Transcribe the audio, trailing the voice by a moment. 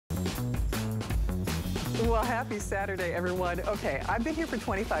Well, happy Saturday, everyone. Okay, I've been here for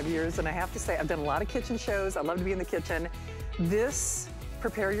 25 years, and I have to say, I've done a lot of kitchen shows. I love to be in the kitchen. This,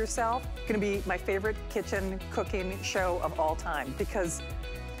 prepare yourself, gonna be my favorite kitchen cooking show of all time, because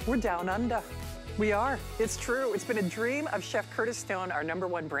we're down under. We are, it's true. It's been a dream of Chef Curtis Stone, our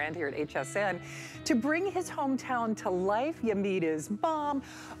 #1 brand here at HSN, to bring his hometown to life. You meet his mom.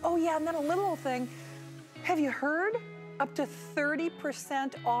 Oh yeah, and then a little thing. Have you heard? Up to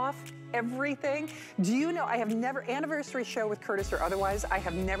 30% off everything. Do you know, I have never, anniversary show with Curtis or otherwise, I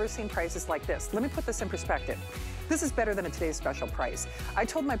have never seen prices like this. Let me put this in perspective. This is better than a today's special price. I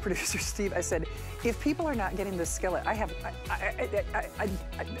told my producer, Steve, I said, if people are not getting this skillet, I have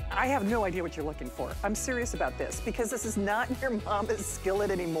no idea what you're looking for. I'm serious about this, because this is not your mama's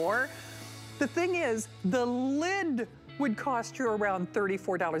skillet anymore. The thing is, the lid would cost you around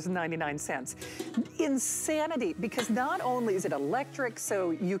 $34.99. Insanity, because not only is it electric,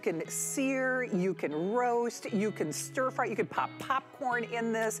 so you can sear, you can roast, you can stir fry, you can pop popcorn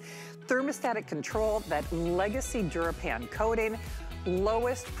in this, thermostatic control, that legacy DuraPan coating,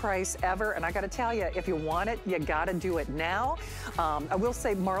 lowest price ever. And I gotta tell you, if you want it, you gotta do it now. I will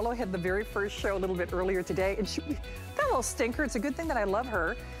say Marlo had the very first show a little bit earlier today, and she, that little stinker, it's a good thing that I love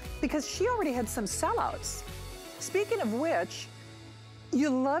her, because she already had some sellouts. Speaking of which, you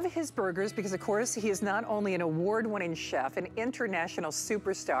love his burgers because, of course, he is not only an award-winning chef, an international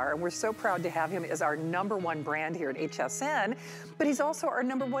superstar, and we're so proud to have him as our #1 brand here at HSN, but he's also our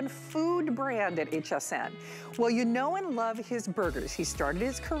 #1 food brand at HSN. Well, you know and love his burgers. He started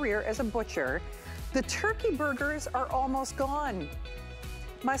his career as a butcher. The turkey burgers are almost gone.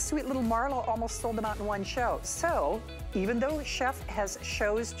 My sweet little Marlo almost sold them out in one show. So, even though Chef has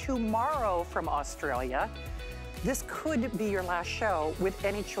shows tomorrow from Australia, this could be your last show with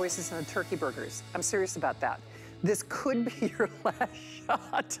any choices in the turkey burgers. I'm serious about that. This could be your last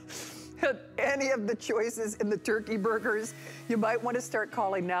shot at any of the choices in the turkey burgers. You might want to start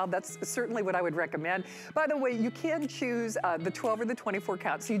calling now. That's certainly what I would recommend. By the way, you can choose the 12 or the 24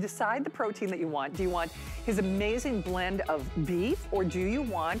 count. So you decide the protein that you want. Do you want his amazing blend of beef, or do you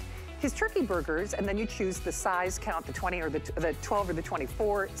want his turkey burgers? And then you choose the size count, the 20 or the 12 or the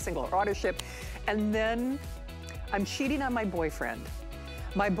 24, single or auto ship. And then I'm cheating on my boyfriend.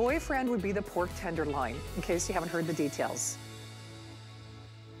 My boyfriend would be the pork tenderloin, in case you haven't heard the details.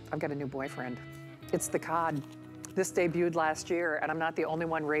 I've got a new boyfriend. It's the cod. This debuted last year, and I'm not the only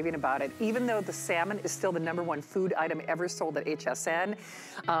one raving about it. Even though the salmon is still the #1 food item ever sold at HSN,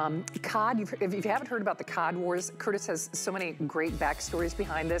 cod, if you haven't heard about the cod wars, Curtis has so many great backstories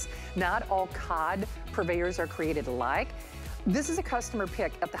behind this. Not all cod purveyors are created alike. This is a customer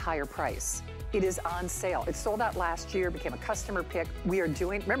pick at the higher price. It is on sale. It sold out last year, became a customer pick. We are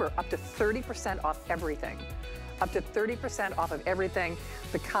doing, remember, up to 30% off everything. Up to 30% off of everything.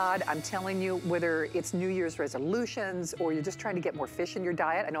 The cod, I'm telling you, whether it's New Year's resolutions or you're just trying to get more fish in your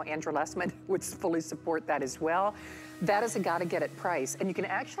diet, I know Andrew Lessman would fully support that as well. That is a gotta get it price. And you can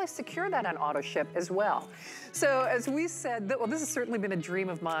actually secure that on auto ship as well. So as we said, well, this has certainly been a dream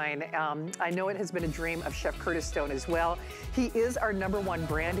of mine. I know it has been a dream of Chef Curtis Stone as well. He is our #1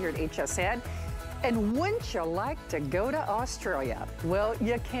 brand here at HSN. And wouldn't you like to go to Australia? Well,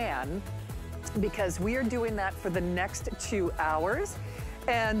 you can, because we are doing that for the next 2 hours.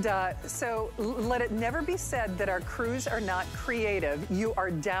 And so let it never be said that our crews are not creative. You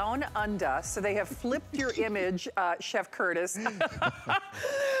are down under, so they have flipped your image, Chef Curtis.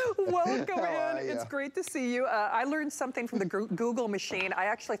 Welcome in. It's great to see you. I learned something from the Google machine. I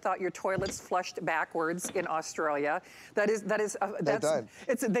actually thought your toilets flushed backwards in Australia. They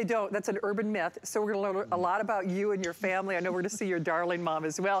don't. That's an urban myth. So we're going to learn a lot about you and your family. I know we're going to see your darling mom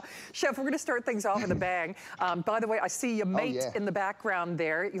as well. Chef, we're going to start things off with a bang. By the way, I see your mate in the background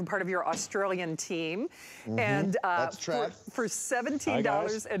there. You're part of your Australian team. And for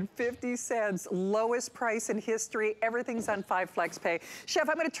 $17.50, lowest price in history. Everything's on 5 Flex Pay. Chef,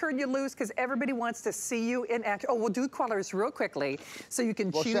 I'm going to turn you loose because everybody wants to see you in action. Oh, we'll do colors real quickly so you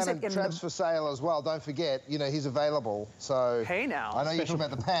can choose Shannon, it in Trav's for sale as well. Don't forget, you know, he's available. So hey now. I know you're talking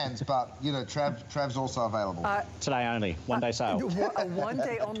about the pans, but you know, Trav's also available. Today only, one-day sale. A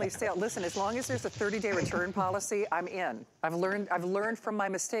one-day only sale. Listen, as long as there's a 30-day return policy, I'm in. I've learned from my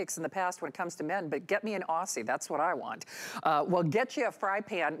mistakes in the past when it comes to men, but get me an Aussie. That's what I want. Well, get you a fry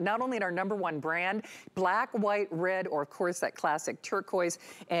pan, not only in our #1 brand, black, white, red, or of course that classic turquoise,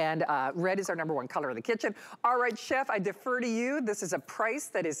 and red is our #1 color in the kitchen. All right, Chef, I defer to you. This is a price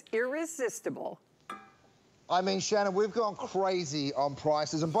that is irresistible. I mean, Shannon, we've gone crazy on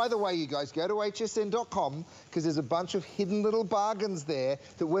prices. And by the way, you guys, go to hsn.com because there's a bunch of hidden little bargains there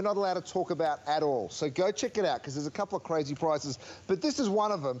that we're not allowed to talk about at all. So go check it out because there's a couple of crazy prices. But this is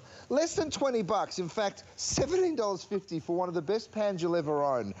one of them. Less than 20 bucks. In fact, $17.50 for one of the best pans you'll ever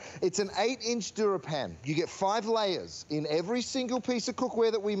own. It's an 8-inch DuraPan. You get 5 layers in every single piece of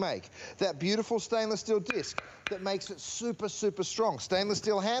cookware that we make. That beautiful stainless steel disc that makes it super, super strong. Stainless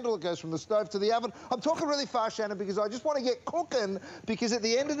steel handle that goes from the stove to the oven. I'm talking really fast, Shannon, because I just want to get cooking, because at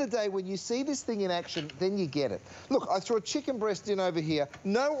the end of the day, when you see this thing in action, then you get it. Look, I threw a chicken breast in over here.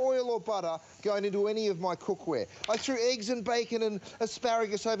 No oil or butter going into any of my cookware. I threw eggs and bacon and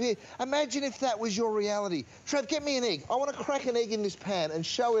asparagus over here. Imagine if that was your reality. Trev, get me an egg. I want to crack an egg in this pan and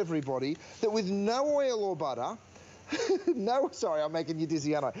show everybody that with no oil or butter, no, sorry, I'm making you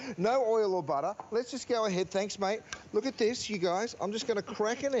dizzy, aren't I? No oil or butter. Let's just go ahead. Thanks, mate. Look at this, you guys. I'm just going to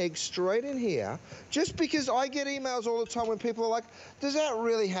crack an egg straight in here, just because I get emails all the time when people are like, does that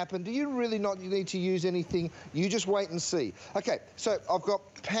really happen? Do you really not need to use anything? You just wait and see. Okay, so I've got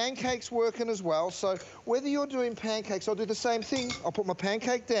pancakes working as well. So whether you're doing pancakes, I'll do the same thing. I'll put my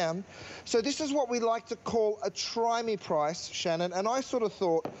pancake down. So this is what we like to call a try me price, Shannon. And I sort of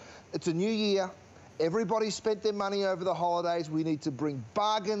thought, it's a new year. Everybody spent their money over the holidays. We need to bring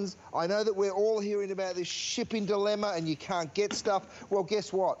bargains. I know that we're all hearing about this shipping dilemma and you can't get stuff. Well,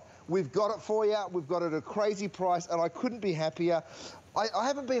 guess what? We've got it for you. We've got it at a crazy price, and I couldn't be happier. I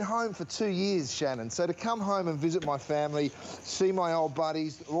haven't been home for 2 years, Shannon, so to come home and visit my family, see my old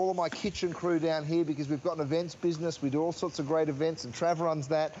buddies, all of my kitchen crew down here, because we've got an events business, we do all sorts of great events, and Trav runs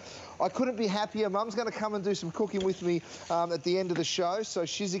that. I couldn't be happier. Mum's going to come and do some cooking with me at the end of the show, so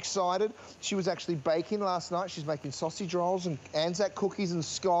she's excited. She was actually baking last night. She's making sausage rolls and Anzac cookies and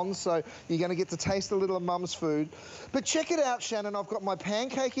scones, so you're going to get to taste a little of Mum's food. But check it out, Shannon. I've got my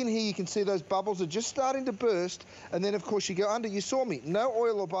pancake in here. You can see those bubbles are just starting to burst, and then, of course, you go under. You saw me. No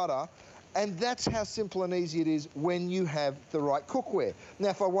oil or butter, and that's how simple and easy it is when you have the right cookware. Now,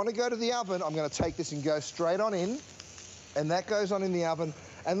 if I want to go to the oven, I'm going to take this and go straight on in, and that goes on in the oven.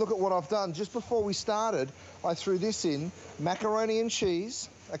 And look at what I've done. Just before we started, I threw this in, macaroni and cheese,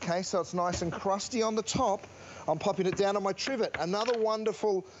 okay, so it's nice and crusty on the top. I'm popping it down on my trivet. Another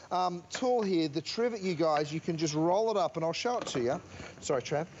wonderful tool here, the trivet, you guys, you can just roll it up, and I'll show it to you. Sorry,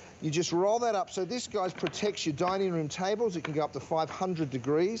 Trav. You just roll that up. So this, guys, protects your dining room tables. It can go up to 500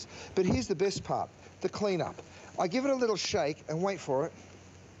 degrees. But here's the best part, the cleanup. I give it a little shake, and wait for it.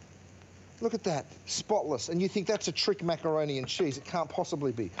 Look at that, spotless. And you think that's a trick macaroni and cheese. It can't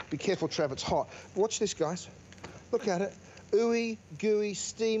possibly be. Be careful, Trav, it's hot. Watch this, guys. Look at it. Ooey, gooey,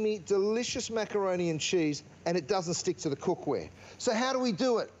 steamy, delicious macaroni and cheese, and it doesn't stick to the cookware. So how do we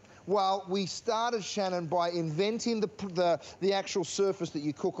do it? Well, we started, Shannon, by inventing the actual surface that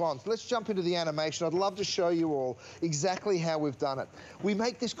you cook on. So let's jump into the animation. I'd love to show you all exactly how we've done it. We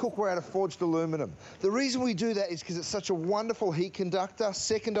make this cookware out of forged aluminum. The reason we do that is because it's such a wonderful heat conductor,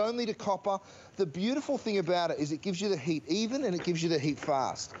 second only to copper. The beautiful thing about it is it gives you the heat even, and it gives you the heat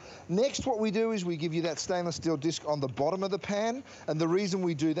fast. Next, what we do is we give you that stainless steel disc on the bottom of the pan, and the reason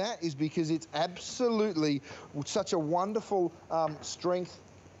we do that is because it's absolutely such a wonderful strength.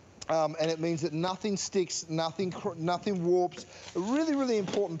 And it means that nothing sticks, nothing warps. A really, really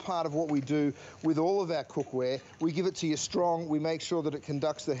important part of what we do with all of our cookware. We give it to you strong. We make sure that it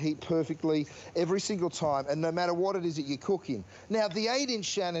conducts the heat perfectly every single time, and no matter what it is that you're cooking. Now, the 8-inch,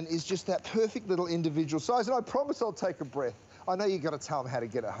 Shannon, is just that perfect little individual size, and I promise I'll take a breath. I know you've got to tell them how to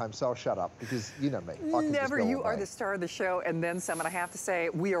get it home, so I'll shut up, because you know me. Never. You are the star of the show, and then some. And I have to say,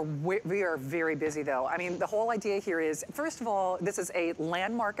 we are very busy, though. I mean, the whole idea here is, first of all, this is a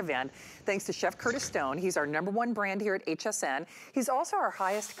landmark event, thanks to Chef Curtis Stone. He's our #1 brand here at HSN. He's also our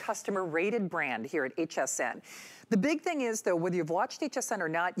highest customer rated brand here at HSN. The big thing is, though, whether you've watched HSN or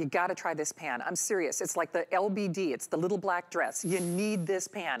not, you gotta try this pan. I'm serious. It's like the LBD. It's the little black dress. You need this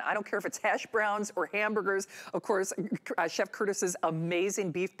pan. I don't care if it's hash browns or hamburgers. Of course, Chef Curtis's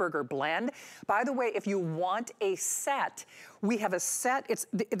amazing beef burger blend. By the way, if you want a set, we have a set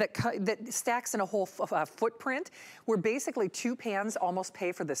that stacks in a whole footprint, where basically 2 pans almost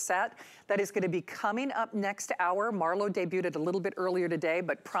pay for the set. That is going to be coming up next hour. Marlo debuted it a little bit earlier today,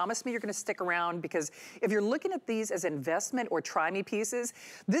 but promise me you're going to stick around, because if you're looking at these these as investment or try me pieces,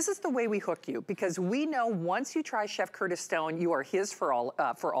 this is the way we hook you, because we know once you try Chef Curtis Stone, you are his for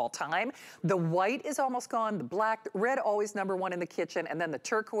all time. The white is almost gone, the black, red always #1 in the kitchen, and then the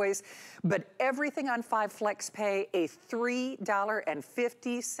turquoise. But everything on 5 FlexPay, a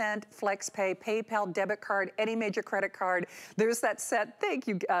 $3.50 FlexPay, PayPal, debit card, any major credit card. There's that set. Thank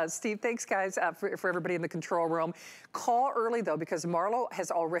you, Steve. Thanks, guys, for everybody in the control room. Call early, though, because Marlo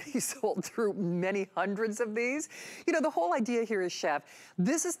has already sold through many hundreds of these. You know, the whole idea here is, Chef,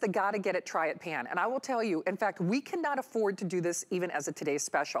 this is the gotta get it, try it pan. And I will tell you, in fact, we cannot afford to do this even as a today's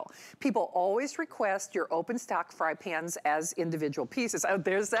special. People always request your open stock fry pans as individual pieces. Oh,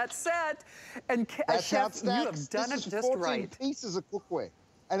 there's that set. And Chef, you have done it just right. 14 pieces of cookware.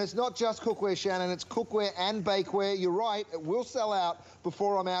 And it's not just cookware, Shannon, it's cookware and bakeware. You're right, it will sell out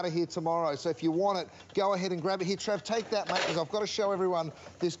before I'm out of here tomorrow. So if you want it, go ahead and grab it. Here, Trev, take that, mate, because I've got to show everyone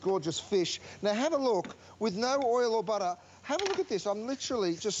this gorgeous fish. Now have a look, with no oil or butter, have a look at this. I'm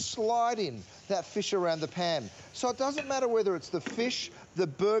literally just sliding that fish around the pan. So it doesn't matter whether it's the fish, the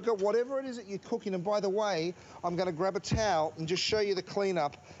burger, whatever it is that you're cooking. And by the way, I'm going to grab a towel and just show you the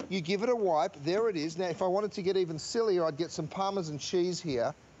cleanup. You give it a wipe. There it is. Now, if I wanted to get even sillier, I'd get some Parmesan cheese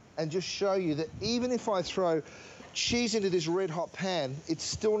here and just show you that even if I throw cheese into this red hot pan, it's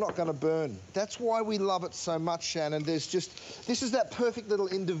still not going to burn. That's why we love it so much, Shannon. There's just, this is that perfect little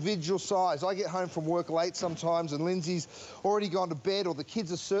individual size. I get home from work late sometimes and Lindsay's already gone to bed, or the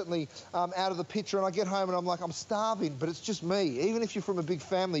kids are certainly out of the picture, and I get home and I'm like, I'm starving, but it's just me. Even if you're from a big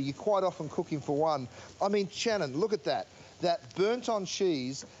family, you're quite often cooking for one. I mean, Shannon, look at that. That burnt on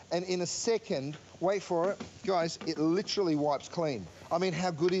cheese, and in a second, wait for it, guys, it literally wipes clean. I mean,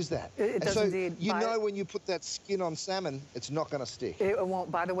 how good is that? It does indeed. You know when you put that skin on salmon, it's not going to stick. It won't.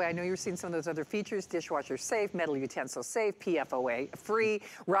 By the way, I know you're seeing some of those other features: dishwasher safe, metal utensil safe, PFOA free.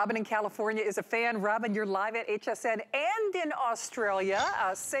 Robin in California is a fan. Robin, you're live at HSN and in Australia.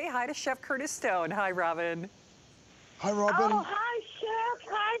 Say hi to Chef Curtis Stone. Hi, Robin. Hi, Robin. Oh, hi, Chef.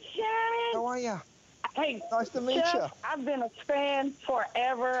 Hi, Shannon. How are you? Hey, nice to meet you. I've been a fan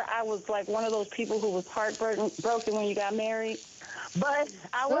forever. I was like one of those people who was heartbroken when you got married. But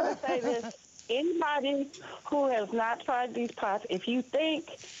I want to say this. Anybody who has not tried these pots, if you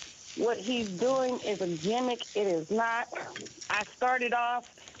think what he's doing is a gimmick, it is not. I started off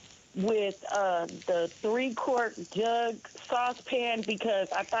with the 3-quart jug saucepan because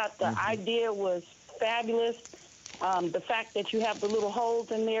I thought the idea was fabulous. The fact that you have the little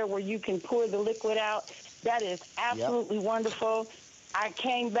holes in there where you can pour the liquid out, that is absolutely wonderful. I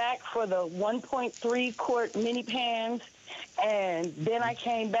came back for the 1.3-quart mini pans, and then I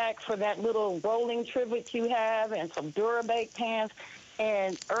came back for that little rolling trivet you have and some Durabake pans.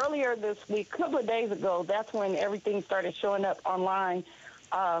 And earlier this week, a couple of days ago, that's when everything started showing up online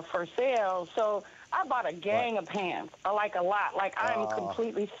for sale. So I bought a gang of pans, like a lot. Like I'm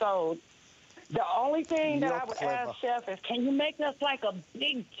completely sold. The only thing that I would ask, Chef, is can you make us like a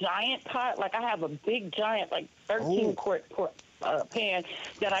big giant pot? Like I have a big giant, like 13-quart pan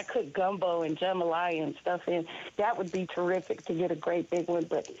that I cook gumbo and jambalaya and stuff in. That would be terrific to get a great big one.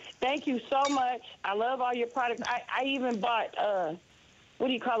 But thank you so much. I love all your products. I even bought, what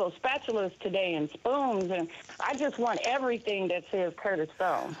do you call those, spatulas today and spoons. And I just want everything that says Curtis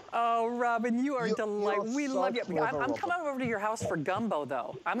Stone. Oh, Robin, you are delightful. We love you. I'm coming over to your house for gumbo,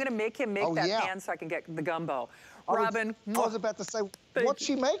 though. I'm going to make him make that pan so I can get the gumbo. Robin. I was about to say, what's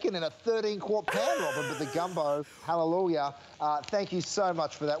she making in a 13-quart pan, Robin? But the gumbo, hallelujah. Thank you so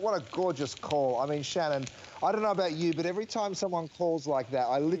much for that. What a gorgeous call. I mean, Shannon, I don't know about you, but every time someone calls like that,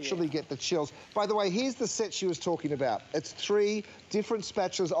 I literally get the chills. By the way, here's the set she was talking about. It's 3 different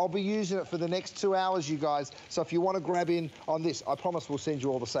spatulas. I'll be using it for the next 2 hours, you guys. So if you want to grab in on this, I promise we'll send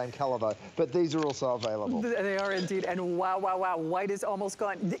you all the same color, though. But these are also available. They are indeed. And wow, wow, wow, white is almost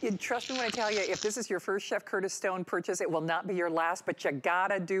gone. Trust me when I tell you, if this is your first Chef Curtis Stone purchase, it will not be your last, but you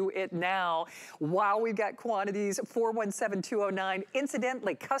gotta do it now. Wow, we've got quantities, 417-209.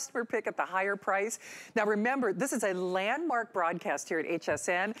 Incidentally, customer pick at the higher price. Now remember, this is a landmark broadcast here at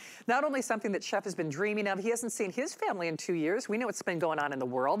HSN. Not only something that Chef has been dreaming of, he hasn't seen his family in 2 years. We know what's been going on in the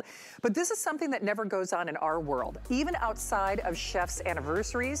world, but this is something that never goes on in our world. Even outside of Chef's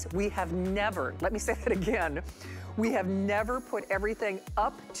anniversaries, we have never, let me say that again, we have never put everything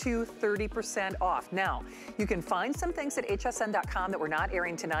up to 30% off. Now, you can find some things at hsn.com that we're not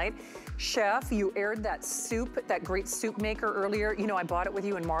airing tonight. Chef, you aired that soup, that great soup maker earlier. You know, I bought it with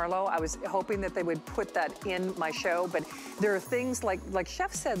you and Marlo. I was hoping that they would put that in my show, but there are things like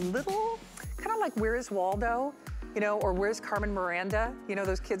Chef said, little, kind of like Where is Waldo? you know, or where's Carmen Miranda? You know,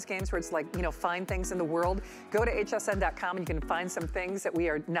 those kids games where it's like, you know, find things in the world. Go to hsn.com and you can find some things that we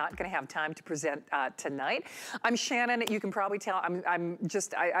are not gonna have time to present tonight. I'm Shannon, you can probably tell,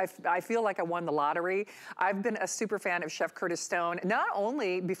 I feel like I won the lottery. I've been a super fan of Chef Curtis Stone, not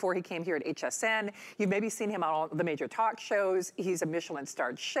only before he came here at HSN, you've maybe seen him on all the major talk shows. He's a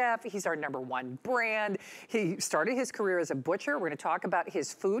Michelin-starred chef. He's our #1 brand. He started his career as a butcher. We're gonna talk about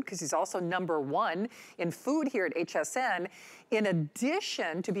his food because he's also #1 in food here at HSN, in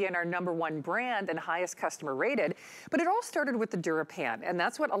addition to being our #1 brand and highest customer rated. But it all started with the DuraPan, and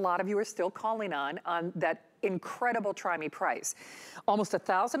that's what a lot of you are still calling on that incredible Try Me price. Almost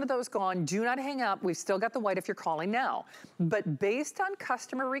 1,000 of those gone. Do not hang up. We've still got the white if you're calling now. But based on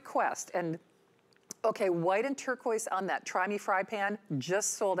customer request, and okay, white and turquoise on that Try Me fry pan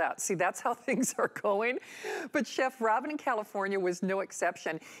just sold out. See, that's how things are going. But Chef Robin in California was no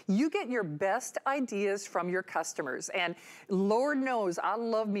exception. You get your best ideas from your customers. And Lord knows, I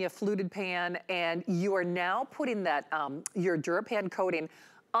love me a fluted pan. And you are now putting that, your DuraPan coating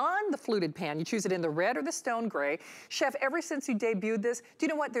on the fluted pan. You choose it in the red or the stone gray. Chef, ever since you debuted this, do you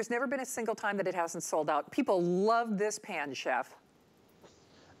know what? There's never been a single time that it hasn't sold out. People love this pan, Chef.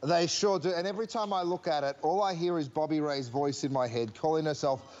 They sure do, and every time I look at it, all I hear is Bobby Ray's voice in my head, calling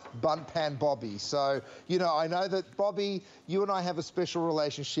herself Bunt Pan Bobby. So, you know, I know that, Bobby, you and I have a special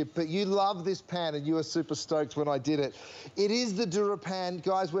relationship, but you love this pan, and you were super stoked when I did it. It is the DuraPan.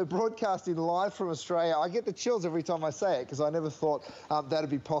 Guys, we're broadcasting live from Australia. I get the chills every time I say it, because I never thought that'd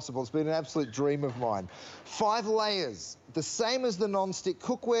be possible. It's been an absolute dream of mine. 5 layers. The same as the non-stick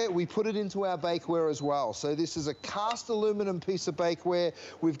cookware, we put it into our bakeware as well. So this is a cast aluminum piece of bakeware.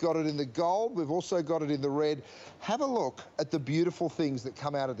 We've got it in the gold. We've also got it in the red. Have a look at the beautiful things that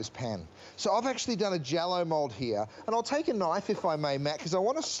come out of this pan. So I've actually done a Jell-O mold here, and I'll take a knife if I may, Matt, because I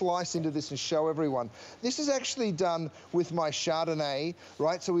want to slice into this and show everyone. This is actually done with my Chardonnay,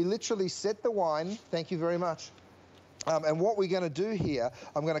 right? So we literally set the wine. Thank you very much. And what we're going to do here,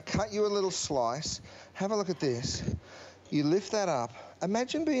 I'm going to cut you a little slice. Have a look at this. You lift that up.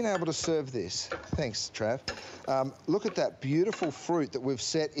 Imagine being able to serve this. Thanks, Trav. Look at that beautiful fruit that we've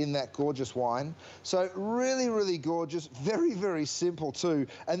set in that gorgeous wine. So really, really gorgeous. Very, very simple too.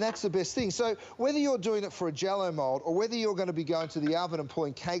 And that's the best thing. So whether you're doing it for a Jell-O mold or whether you're going to be going to the oven and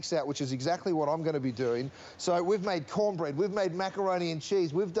pulling cakes out, which is exactly what I'm going to be doing. So we've made cornbread, we've made macaroni and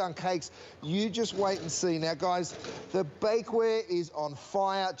cheese, we've done cakes. You just wait and see. Now, guys, the bakeware is on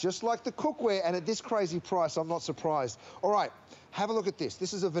fire, just like the cookware. And at this crazy price, I'm not surprised. All right. Have a look at this.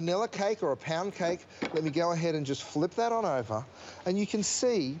 This is a vanilla cake or a pound cake. Let me go ahead and just flip that on over. And you can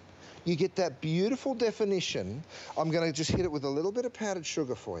see you get that beautiful definition. I'm going to just hit it with a little bit of powdered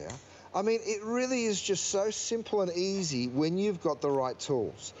sugar for you. I mean, it really is just so simple and easy when you've got the right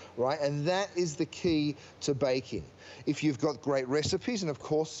tools, right? And that is the key to baking. If you've got great recipes, and of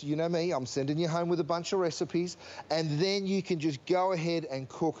course, you know me, I'm sending you home with a bunch of recipes, and then you can just go ahead and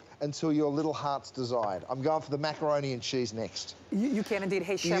cook until your little heart's desired. I'm going for the macaroni and cheese next. You can indeed.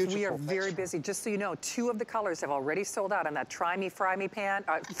 Hey, Chef, Beautiful. we are very busy. Just so you know, 2 of the colors have already sold out on that Try Me Fry Me pan.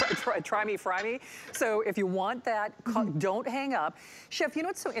 Try Me Fry Me. So if you want that, don't hang up. Chef, you know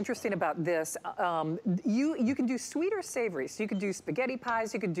what's so interesting about this? You can do sweet or savory. So you can do spaghetti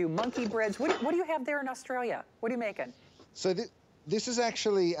pies, you can do monkey breads. What do you have there in Australia? What are you making? So this is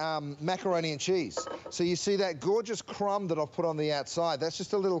actually macaroni and cheese. So you see that gorgeous crumb that I've put on the outside? That's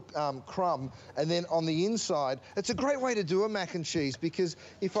just a little crumb. And then on the inside, it's a great way to do a mac and cheese, because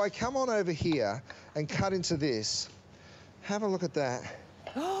if I come on over here and cut into this, have a look at that.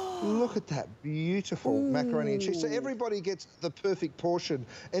 Look at that beautiful macaroni and cheese. So everybody gets the perfect portion.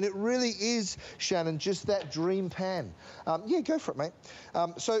 And it really is, Shannon, just that dream pan. Yeah, go for it, mate.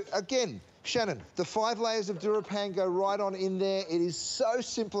 So again, Shannon, the 5 layers of DuraPan go right on in there. It is so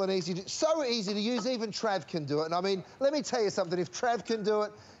simple and easy, so easy to use. Even Trav can do it. And I mean, let me tell you something. If Trav can do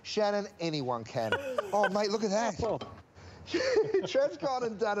it, Shannon, anyone can. Oh, mate, look at that. Trav's gone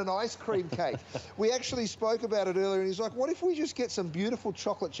and done an ice cream cake. We actually spoke about it earlier, and he's like, what if we just get some beautiful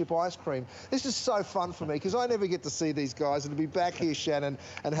chocolate chip ice cream? This is so fun for me, because I never get to see these guys, and to be back here, Shannon,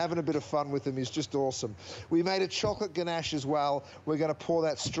 and having a bit of fun with them is just awesome. We made a chocolate ganache as well. We're going to pour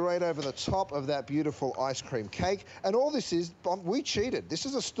that straight over the top of that beautiful ice cream cake. And all this is, we cheated. This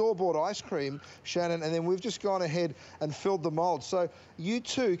is a store-bought ice cream, Shannon, and then we've just gone ahead and filled the mold. So you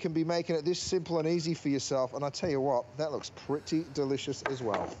too can be making it this simple and easy for yourself. And I tell you what, that looks pretty delicious as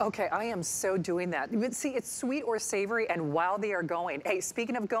well. Okay, I am so doing that. But see, it's sweet or savory, and while they are going, hey,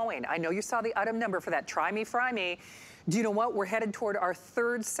 speaking of going, I know you saw the item number for that Try Me Fry Me. Do you know what? We're headed toward our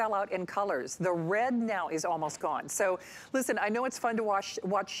third sellout in colors. The red now is almost gone. So listen, I know it's fun to watch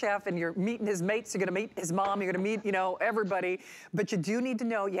Chef, and you're meeting his mates, you're gonna meet his mom, you're gonna meet, you know, everybody, but you do need to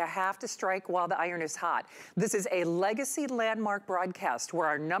know you have to strike while the iron is hot. This is a legacy landmark broadcast where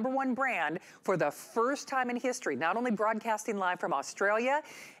our #1 brand, for the first time in history, not only broadcasting live from Australia,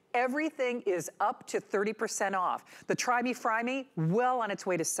 everything is up to 30% off. The Try Me Fry Me, well on its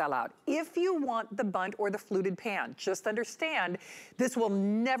way to sell out. If you want the bunt or the fluted pan, just understand this will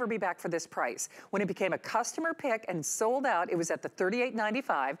never be back for this price. When it became a customer pick and sold out, it was at the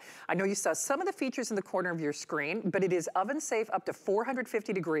 $38.95. I know you saw some of the features in the corner of your screen, but it is oven safe up to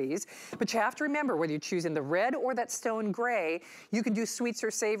 450 degrees. But you have to remember, whether you're choosing the red or that stone gray, you can do sweets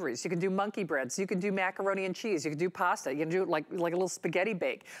or savories. You can do monkey breads. You can do macaroni and cheese. You can do pasta. You can do like a little spaghetti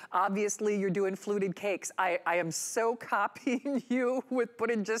bake. Obviously, you're doing fluted cakes. I am so copying you with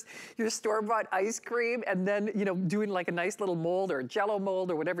putting just your store-bought ice cream and then, you know, doing like a nice little mold or a Jell-O mold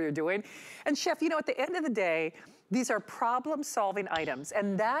or whatever you're doing. And Chef, you know, at the end of the day, these are problem-solving items,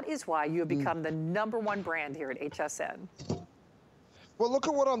 and that is why you have become the #1 brand here at HSN. Well, look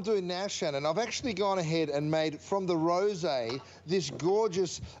at what I'm doing now, Shannon. I've actually gone ahead and made from the rosé this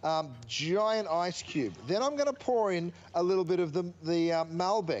gorgeous giant ice cube. Then I'm going to pour in a little bit of the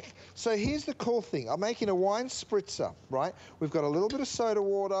Malbec. So here's the cool thing. I'm making a wine spritzer, right? We've got a little bit of soda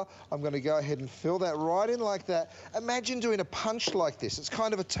water. I'm going to go ahead and fill that right in like that. Imagine doing a punch like this. It's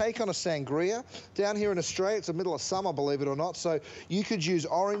kind of a take on a sangria. Down here in Australia, it's the middle of summer, believe it or not. So you could use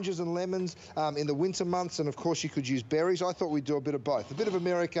oranges and lemons in the winter months, and of course you could use berries. I thought we'd do a bit of both. A bit of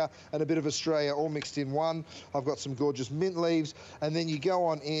America and a bit of Australia all mixed in one. I've got some gorgeous mint leaves, and then you go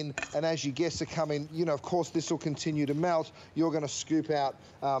on in, and as your guests are coming, you know, of course this will continue to melt. You're going to scoop out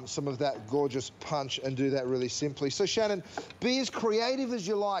some of that gorgeous punch and do that really simply. So Shannon, be as creative as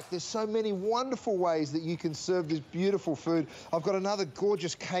you like. There's so many wonderful ways that you can serve this beautiful food. I've got another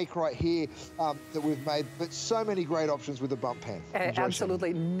gorgeous cake right here that we've made, but so many great options with the bump pan. Enjoy,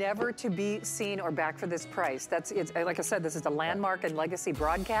 Absolutely. Shannon. Never to be seen or back for this price. It's like I said, this is a landmark and legacy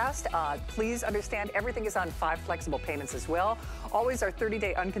broadcast. Please understand everything is on 5 flexible payments as well. Always our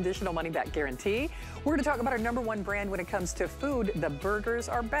 30-day unconditional money-back guarantee. We're going to talk about our #1 brand when it comes to food. The burgers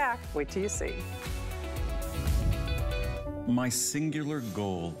are back. Wait till you see. My singular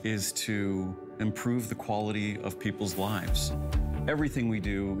goal is to improve the quality of people's lives. Everything we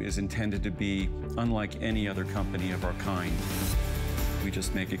do is intended to be unlike any other company of our kind. We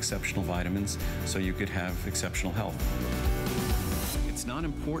just make exceptional vitamins so you could have exceptional health. It's not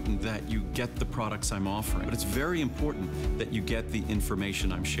important that you get the products I'm offering, but it's very important that you get the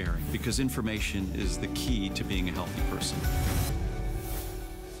information I'm sharing, because information is the key to being a healthy person.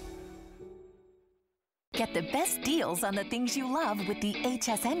 Get the best deals on the things you love with the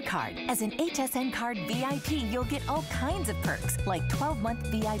HSN card. As an HSN card VIP, you'll get all kinds of perks, like 12-month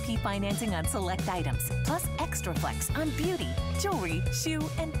VIP financing on select items, plus extra flex on beauty, jewelry, shoe,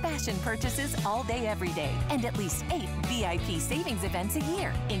 and fashion purchases all day, every day. And at least 8 VIP savings events a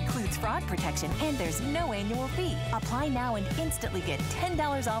year. Includes fraud protection, and there's no annual fee. Apply now and instantly get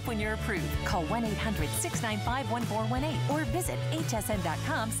 $10 off when you're approved. Call 1-800-695-1418 or visit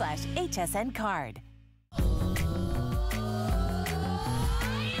hsn.com/HSN card.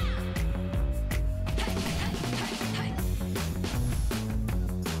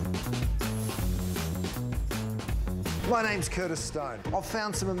 My name's Curtis Stone. I've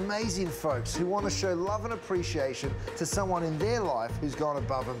found some amazing folks who want to show love and appreciation to someone in their life who's gone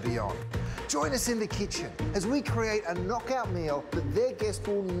above and beyond. Join us in the kitchen as we create a knockout meal that their guests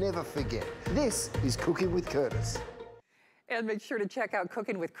will never forget. This is Cooking with Curtis. And make sure to check out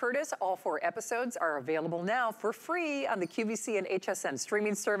Cooking with Curtis. All 4 episodes are available now for free on the QVC and HSN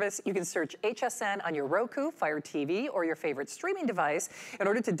streaming service. You can search HSN on your Roku, Fire TV, or your favorite streaming device in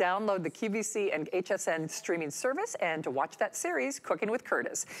order to download the QVC and HSN streaming service and to watch that series, Cooking with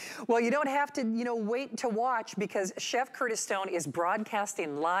Curtis. Well, you don't have to, you know, wait to watch, because Chef Curtis Stone is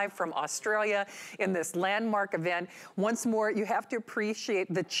broadcasting live from Australia in this landmark event. Once more, you have to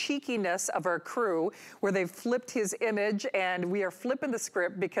appreciate the cheekiness of our crew, where they've flipped his image, and we are flipping the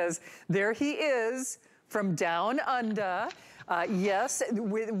script because there he is from down under. Yes,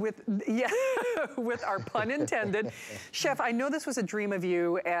 with our pun intended. Chef, I know this was a dream of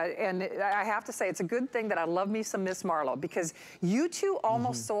you, and I have to say it's a good thing that I love me some Miss Marlowe, because you two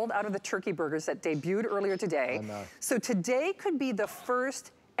almost sold out of the turkey burgers that debuted earlier today. I know. So today could be the first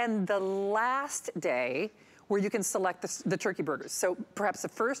and the last day where you can select the turkey burgers. So perhaps the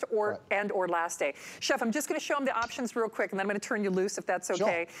first or last day. Chef, I'm just gonna show them the options real quick, and then I'm gonna turn you loose if that's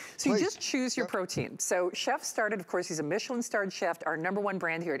okay. Sure. So Please. you just choose your protein. So Chef started, of course, he's a Michelin-starred chef, our #1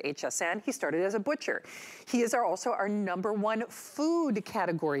 brand here at HSN. He started as a butcher. He is also our #1 food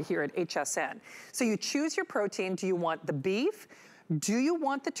category here at HSN. So you choose your protein. Do you want the beef? Do you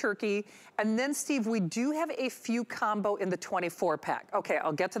want the turkey? And then, Steve, we do have a few combo in the 24 pack. Okay,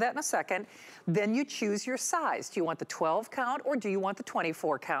 I'll get to that in a second. Then you choose your size. Do you want the 12 count or do you want the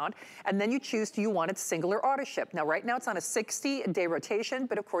 24 count? And then you choose, do you want it single or auto ship? Now, right now it's on a 60-day rotation,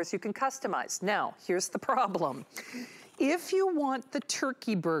 but of course you can customize. Now, here's the problem. If you want the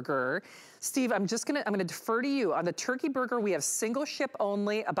turkey burger, Steve, I'm gonna defer to you. On the turkey burger, we have single ship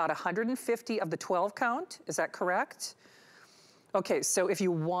only, about 150 of the 12 count. Is that correct? Okay, so if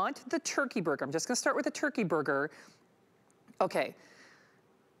you want the turkey burger, I'm just gonna start with the turkey burger. Okay,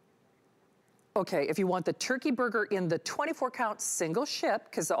 if you want the turkey burger in the 24 count single ship,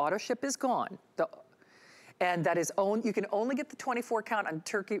 because the auto ship is gone, and that is you can only get the 24 count on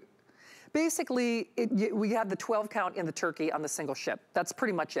turkey. Basically, we have the 12 count in the turkey on the single ship. That's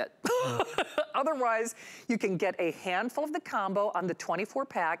pretty much it. Otherwise, you can get a handful of the combo on the 24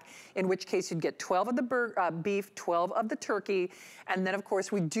 pack, in which case you'd get 12 of the beef, 12 of the turkey, and then of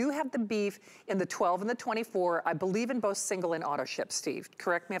course we do have the beef in the 12 and the 24, I believe in both single and auto ship, Steve.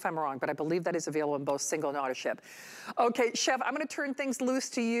 Correct me if I'm wrong, but I believe that is available in both single and auto ship. Okay, Chef, I'm gonna turn things loose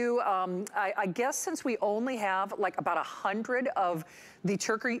to you. I guess since we only have like about 100 of the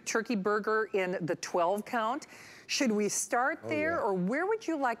turkey burger in the 12 count, should we start there, or where would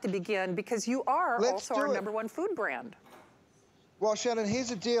you like to begin? Because you are also our #1 food brand. Well, Shannon, here's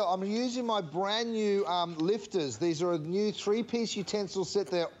the deal. I'm using my brand new lifters. These are a new 3-piece utensil set.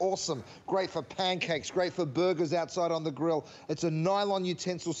 They're awesome. Great for pancakes, great for burgers outside on the grill. It's a nylon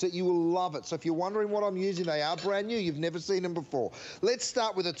utensil set. You will love it. So if you're wondering what I'm using, they are brand new. You've never seen them before. Let's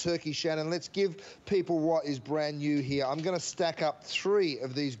start with a turkey, Shannon. Let's give people what is brand new here. I'm going to stack up 3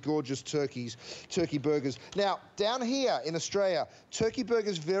 of these gorgeous turkey burgers. Now, down here in Australia, turkey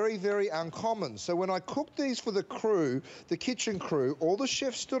burgers very, very uncommon. So when I cooked these for the crew, the kitchen crew, all the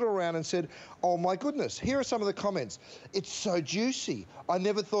chefs stood around and said, oh my goodness, here are some of the comments. It's so juicy. I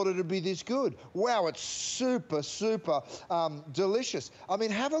never thought it'd be this good. Wow, it's super, super delicious. I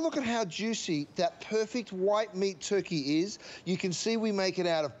mean, have a look at how juicy that perfect white meat turkey is. You can see we make it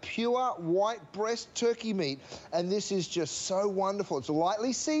out of pure white breast turkey meat, and this is just so wonderful. It's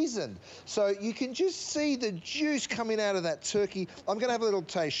lightly seasoned, so you can just see the juice coming out of that turkey. I'm gonna have a little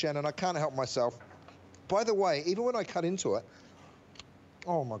taste, Shannon. I can't help myself. By the way, even when I cut into it,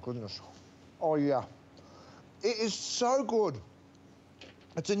 oh my goodness. Oh yeah. It is so good.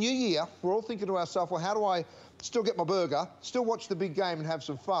 It's a new year. We're all thinking to ourselves, well, how do I still get my burger, still watch the big game and have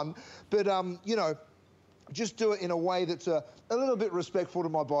some fun, but, you know, just do it in a way that's a little bit respectful to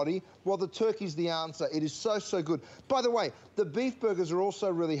my body. Well, the turkey's the answer. It is so, so good. By the way, the beef burgers are also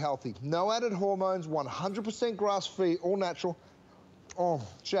really healthy. No added hormones, 100% grass-free, all natural. Oh,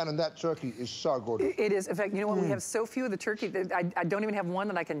 Shannon, that turkey is so good. It is. In fact, you know what? We have so few of the turkey that I don't even have one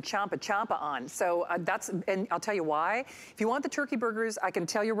that I can champa on. So and I'll tell you why. If you want the turkey burgers, I can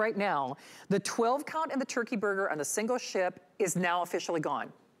tell you right now, the 12 count in the turkey burger on the single ship is now officially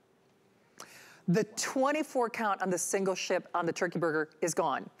gone. The 24 count on the single ship on the turkey burger is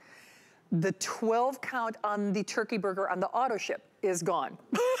gone. The 12 count on the turkey burger on the auto ship is gone.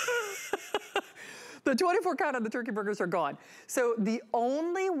 The 24 count on the turkey burgers are gone. So the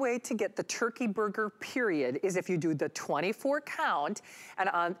only way to get the turkey burger, period, is if you do the 24 count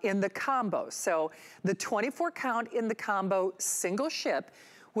and in the combo. So the 24 count in the combo single ship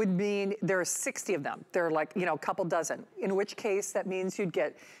would mean there are 60 of them. There are like, you know, a couple dozen, in which case that means you'd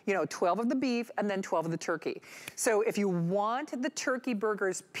get, you know, 12 of the beef and then 12 of the turkey. So if you want the turkey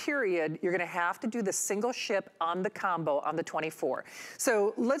burgers, period, you're gonna have to do the single ship on the combo on the 24.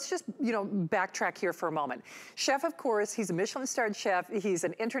 So let's just, you know, backtrack here for a moment. Chef, of course, he's a Michelin-starred chef. He's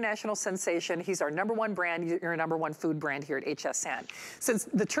an international sensation. He's our #1 brand. You're a #1 food brand here at HSN. Since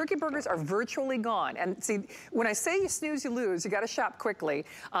the turkey burgers are virtually gone, and see, when I say you snooze, you lose, you gotta shop quickly.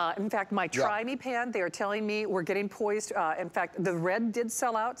 In fact, my Try Me pan, they are telling me we're getting poised. In fact, the red did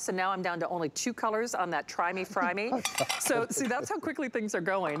sell out, so now I'm down to only 2 colors on that Try Me, Fry Me. So see, that's how quickly things are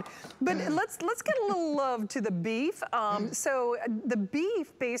going. But let's get a little love to the beef. So the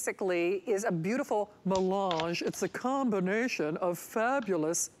beef basically is a beautiful melange. It's a combination of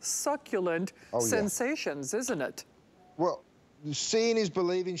fabulous, succulent sensations, isn't it? Well, seeing is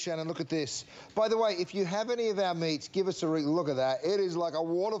believing, Shannon. Look at this. By the way, if you have any of our meats, give us a look at that. It is like a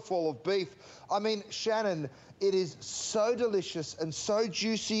waterfall of beef. I mean, Shannon, it is so delicious and so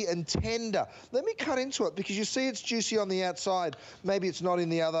juicy and tender. Let me cut into it because you see it's juicy on the outside. Maybe it's not in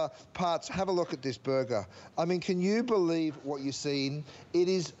the other parts. Have a look at this burger. I mean, can you believe what you're seeing? It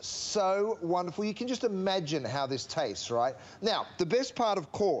is so wonderful. You can just imagine how this tastes, right? Now, the best part,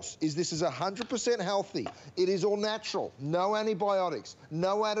 of course, is this is 100% healthy. It is all natural, no antibiotics,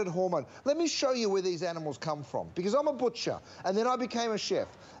 no added hormone. Let me show you where these animals come from, because I'm a butcher and then I became a chef.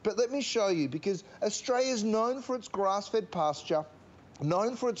 But let me show you, because Australia's known for its grass-fed pasture,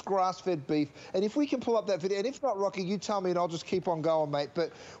 known for its grass-fed beef. And if we can pull up that video, and if not, Rocky, you tell me and I'll just keep on going, mate.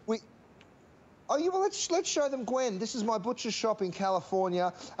 But well, let's show them, Gwen. This is my butcher shop in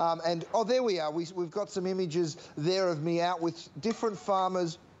California. And, oh, there we are. We've got some images there of me out with different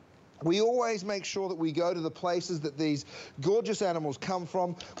farmers. We always make sure that we go to the places that these gorgeous animals come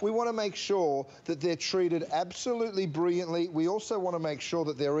from. We want to make sure that they're treated absolutely brilliantly. We also want to make sure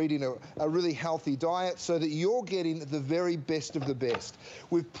that they're eating a really healthy diet so that you're getting the very best of the best.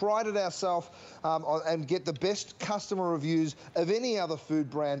 We've prided ourselves and get the best customer reviews of any other food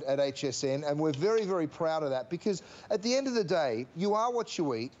brand at HSN, and we're very, very proud of that, because at the end of the day, you are what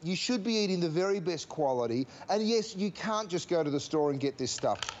you eat. You should be eating the very best quality, and yes, you can't just go to the store and get this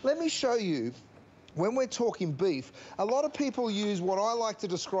stuff. Let me show you, when we're talking beef, a lot of people use what I like to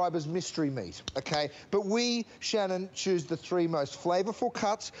describe as mystery meat, okay? But we, Shannon, choose the 3 most flavorful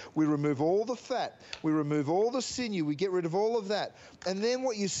cuts. We remove all the fat. We remove all the sinew. We get rid of all of that. And then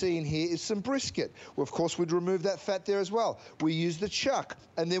what you see in here is some brisket. Well, of course, we'd remove that fat there as well. We use the chuck,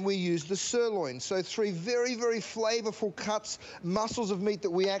 and then we use the sirloin. So 3 very, very flavorful cuts, muscles of meat that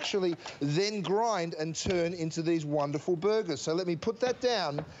we actually then grind and turn into these wonderful burgers. So let me put that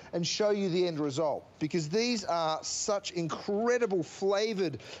down and show you the end result, because these are such incredible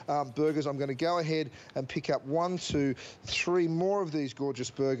flavored burgers. I'm going to go ahead and pick up 1, 2, 3 more of these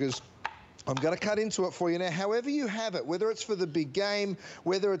gorgeous burgers. I'm going to cut into it for you now. However you have it, whether it's for the big game,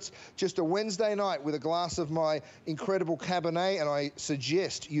 whether it's just a Wednesday night with a glass of my incredible Cabernet, and I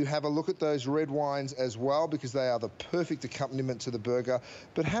suggest you have a look at those red wines as well, because they are the perfect accompaniment to the burger.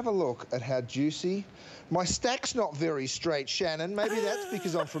 But have a look at how juicy. My stack's not very straight, Shannon. Maybe that's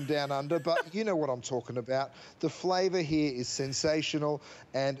because I'm from down under, but you know what I'm talking about. The flavour here is sensational,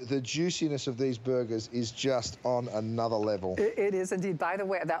 and the juiciness of these burgers is just on another level. It is indeed. By the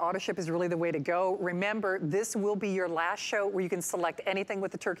way, that auto ship is really the way to go. Remember, this will be your last show where you can select anything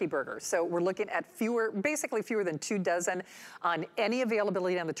with the turkey burger. So we're looking at basically fewer than 2 dozen on any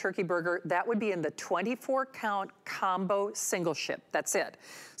availability on the turkey burger. That would be in the 24-count combo single ship. That's it.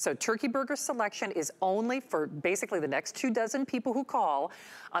 So turkey burger selection is only for basically the next 2 dozen people who call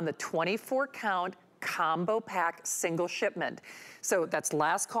on the 24-count combo pack single shipment. So that's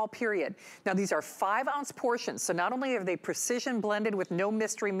last call period. Now these are 5-ounce portions. So not only are they precision blended with no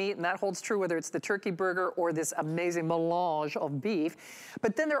mystery meat, and that holds true whether it's the turkey burger or this amazing melange of beef,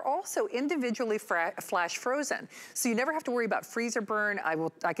 but then they're also individually flash frozen. So you never have to worry about freezer burn.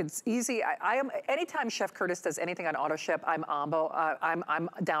 Anytime Chef Curtis does anything on auto ship, I'm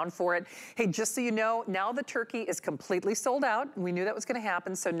down for it. Hey, just so you know, now the turkey is completely sold out. We knew that was gonna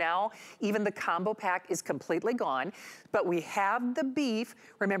happen. So now even the combo pack is completely gone, but we have the beef.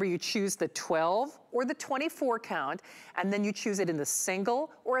 Remember, you choose the 12 or the 24 count, and then you choose it in the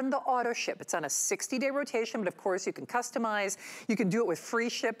single or in the auto ship. It's on a 60-day rotation, but of course you can customize. You can do it with free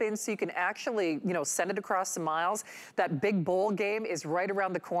shipping, so you can actually, send it across the miles. That big bowl game is right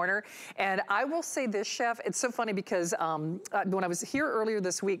around the corner. And I will say this, Chef, it's so funny because when I was here earlier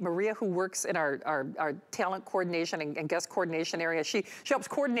this week, Maria, who works in our talent coordination and guest coordination area, she helps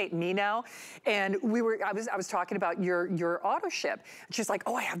coordinate me now. And I was talking about your auto ship. She's like,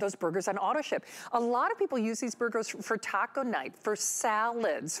 oh, I have those burgers on auto ship. A lot of people use these burgers for taco night, for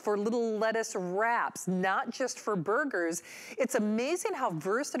salads, for little lettuce wraps, not just for burgers. It's amazing how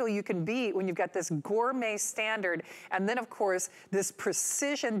versatile you can be when you've got this gourmet standard, and then of course, this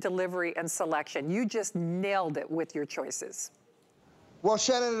precision delivery and selection. You just nailed it with your choices. Well,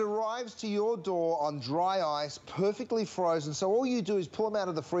 Shannon, it arrives to your door on dry ice, perfectly frozen. So all you do is pull them out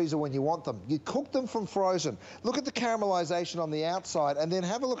of the freezer when you want them. You cook them from frozen. Look at the caramelization on the outside, and then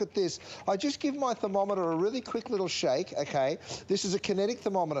have a look at this. I just give my thermometer a really quick little shake, okay? This is a kinetic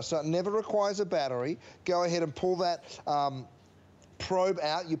thermometer, so it never requires a battery. Go ahead and pull that probe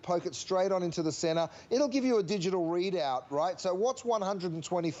out, you poke it straight on into the center. It'll give you a digital readout, right? So what's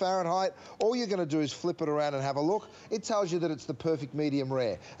 120 Fahrenheit? All you're gonna do is flip it around and have a look. It tells you that it's the perfect medium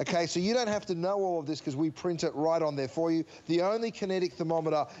rare. Okay, so you don't have to know all of this because we print it right on there for you. The only kinetic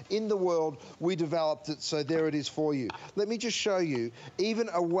thermometer in the world, we developed it, so there it is for you. Let me just show you, even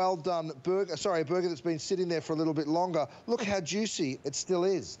a well-done burger, sorry, a burger that's been sitting there for a little bit longer, look how juicy it still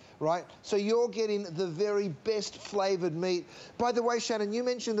is, right? So you're getting the very best flavored meat. By the way, Shannon, you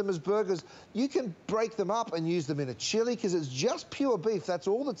mentioned them as burgers. You can break them up and use them in a chili because it's just pure beef. That's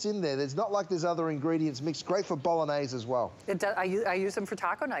all that's in there. There's not like there's other ingredients mixed. Great for bolognese as well. It does, I use them for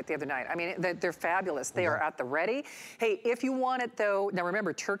taco night the other night. I mean, they're fabulous. They are at the ready. Hey, if you want it though, now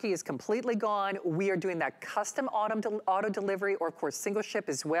remember, turkey is completely gone. We are doing that custom auto delivery, or of course single ship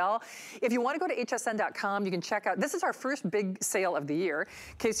as well. If you want to go to hsn.com, you can check out, this is our first big sale of the year.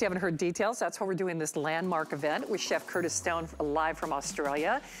 In case you haven't heard details, that's why we're doing this landmark event with Chef Curtis Stone live from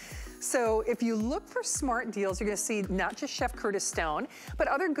Australia. So if you look for smart deals, you're gonna see not just Chef Curtis Stone, but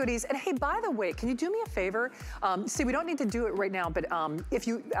other goodies. And hey, by the way, can you do me a favor? See, we don't need to do it right now, but if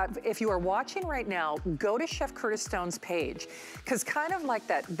you are watching right now, go to Chef Curtis Stone's page. Because kind of like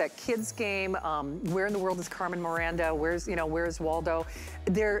that kids game, where in the world is Carmen Miranda? Where's Waldo?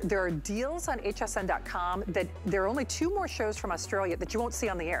 There are deals on hsn.com that there are only 2 more shows from Australia that you won't see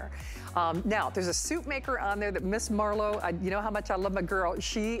on the air. Now, there's a soup maker on there that Miss Marlowe, you know how much I love my girl.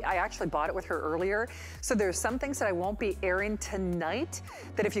 I actually bought it with her earlier. So there's some things that I won't be airing tonight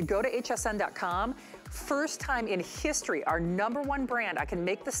that if you go to hsn.com, first time in history, our #1 brand, I can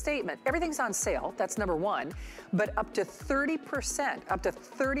make the statement, everything's on sale, that's #1, but up to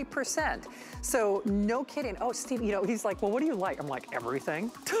 30%. So no kidding. Oh, Steve, he's like, well, what do you like? I'm like, everything.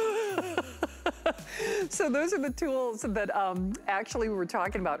 So those are the tools that actually we were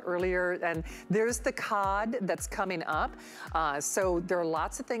talking about earlier, and there's the cod that's coming up. So there are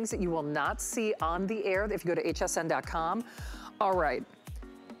lots of things that you will not see on the air if you go to hsn.com. All right,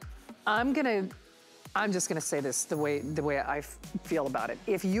 I'm just gonna say this the way I feel about it.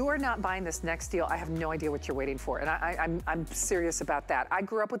 If you are not buying this next deal, I have no idea what you're waiting for. And I'm serious about that. I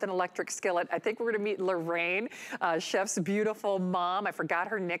grew up with an electric skillet. I think we're gonna meet Lorraine, Chef's beautiful mom. I forgot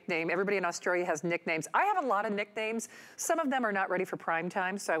her nickname. Everybody in Australia has nicknames. I have a lot of nicknames. Some of them are not ready for prime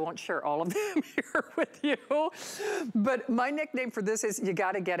time, so I won't share all of them here with you. But my nickname for this is, you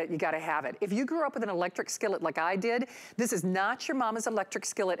gotta get it, you gotta have it. If you grew up with an electric skillet like I did, this is not your mama's electric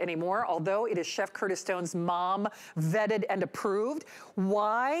skillet anymore, although it is Chef Curtis Stone's mom vetted and approved.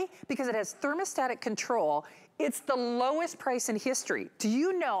 Why? Because it has thermostatic control. It's the lowest price in history. Do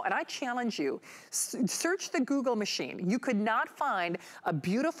you know, and I challenge you, search the Google machine. You could not find a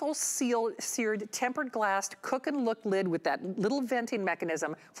beautiful seared tempered glass cook and look lid with that little venting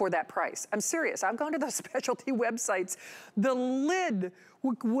mechanism for that price. I'm serious, I've gone to those specialty websites. The lid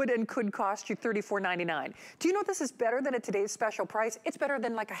would and could cost you $34.99. Do you know this is better than at today's special price? It's better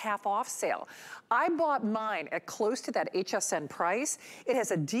than like a half off sale. I bought mine at close to that HSN price. It has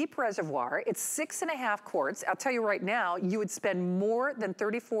a deep reservoir. It's 6.5 quarts. I'll tell you right now, you would spend more than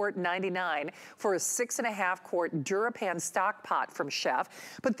 $34.99 for a 6.5 quart Durapan stock pot from Chef.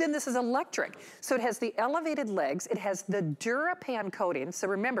 But then this is electric. So it has the elevated legs. It has the Durapan coating. So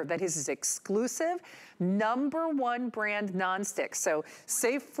remember that is exclusive #1 brand nonstick. So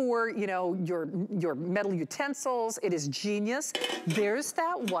safe for, your metal utensils. It is genius. There's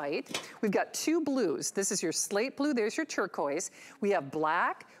that white. We've got 2 blues. This is your slate blue. There's your turquoise. We have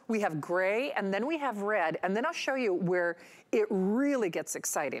black, we have gray, and then we have red. And then I'll show you where it really gets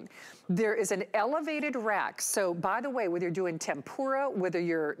exciting. There is an elevated rack. So by the way, whether you're doing tempura, whether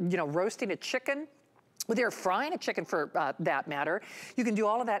you're, roasting a chicken, whether you're frying a chicken for that matter, you can do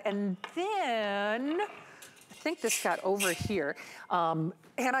all of that. And then, I think this got over here.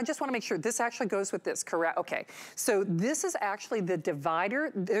 And I just wanna make sure this actually goes with this, correct? Okay, so this is actually the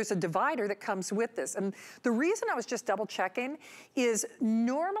divider. There's a divider that comes with this. And the reason I was just double checking is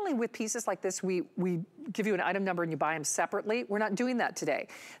normally with pieces like this, we give you an item number and you buy them separately. We're not doing that today.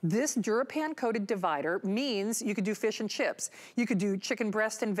 This Durapan coated divider means you could do fish and chips. You could do chicken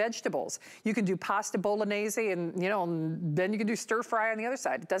breast and vegetables. You can do pasta bolognese and, and then you can do stir fry on the other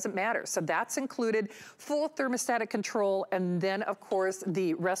side. It doesn't matter. So that's included, full thermostatic control, and then of course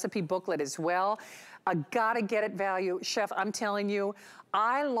the recipe booklet as well. I gotta get it value. Chef, I'm telling you,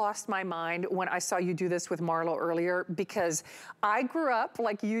 I lost my mind when I saw you do this with Marlo earlier, because I grew up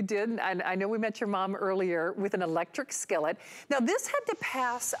like you did, and I know we met your mom earlier, with an electric skillet. Now this had to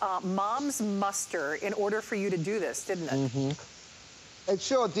pass mom's muster in order for you to do this, didn't it? Mm-hmm. It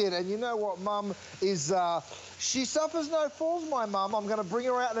sure did. And you know what, Mum is, she suffers no falls, my mum. I'm going to bring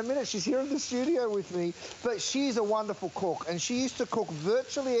her out in a minute. She's here in the studio with me. But she's a wonderful cook, and she used to cook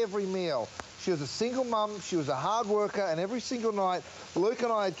virtually every meal. She was a single mum, she was a hard worker, and every single night, Luke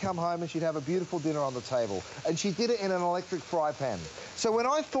and I had come home and she'd have a beautiful dinner on the table. And she did it in an electric fry pan. So when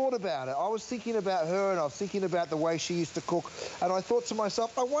I thought about it, I was thinking about her and I was thinking about the way she used to cook. And I thought to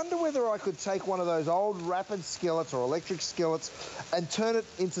myself, I wonder whether I could take one of those old rapid skillets or electric skillets and turn it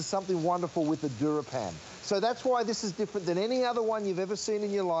into something wonderful with the DuraPan. So that's why this is different than any other one you've ever seen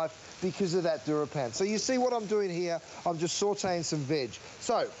in your life, because of that DuraPan. So you see what I'm doing here? I'm just sauteing some veg.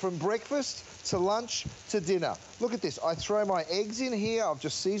 So from breakfast to lunch to dinner. Look at this. I throw my eggs in here. I've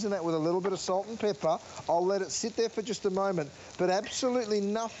just seasoned that with a little bit of salt and pepper. I'll let it sit there for just a moment, but absolutely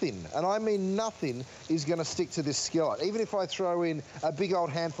nothing, and I mean nothing, is going to stick to this skillet, even if I throw in a big old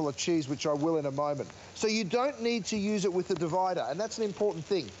handful of cheese, which I will in a moment. So you don't need to use it with the divider, and that's an important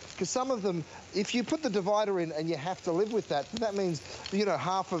thing, because some of them, if you put the divider in and you have to live with that, that means, you know,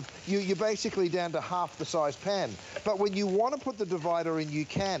 you're basically down to half the size pan. But when you want to put the divider in, you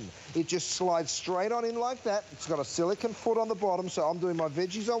can. It just slides straight on in like that. It's got a silicone foot on the bottom, so I'm doing my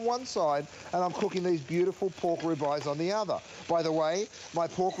veggies on one side and I'm cooking these beautiful pork ribeyes on the other. By the way, my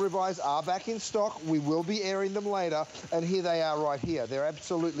pork ribeyes are back in stock. We will be airing them later, and here they are right here. They're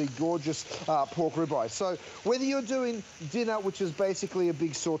absolutely gorgeous pork ribeyes. So whether you're doing dinner, which is basically a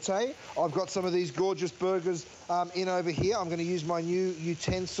big saute, I've got some of these gorgeous burgers in over here. I'm going to use my new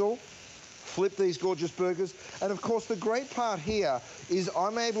utensil, flip these gorgeous burgers. And of course, the great part here is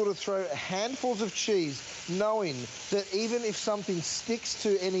I'm able to throw handfuls of cheese, knowing that even if something sticks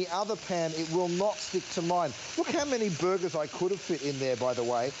to any other pan, it will not stick to mine. Look how many burgers I could have fit in there, by the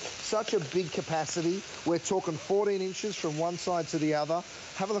way. Such a big capacity. We're talking 14 inches from one side to the other.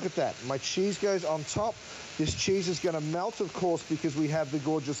 Have a look at that. My cheese goes on top. This cheese is going to melt, of course, because we have the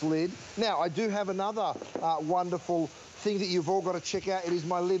gorgeous lid. Now, I do have another wonderful thing that you've all got to check out. It is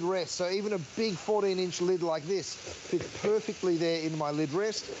my lid rest. So even a big 14-inch lid like this fits perfectly there in my lid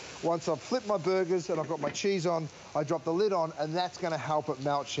rest. Once I've flipped my burgers and I've got my cheese on, I drop the lid on, and that's going to help it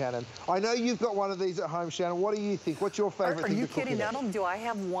melt, Shannon. I know you've got one of these at home, Shannon. What do you think? What's your favorite thing to cook? Are you kidding? Not only do I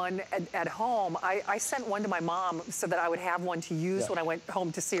have one at home, I sent one to my mom so that I would have one to use when I went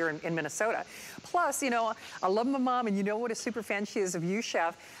home to see her in Minnesota. Plus, you know, I love my mom, and you know what a super fan she is of you,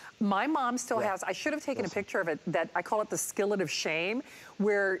 Chef. My mom still has, I should have taken a picture of it, that I call it the skillet of shame,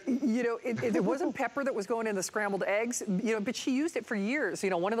 where, you know, it wasn't pepper that was going in the scrambled eggs, you know, but she used it for years.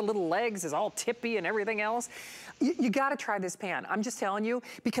 You know, one of the little legs is all tippy and everything else. You got to try this pan. I'm just telling you,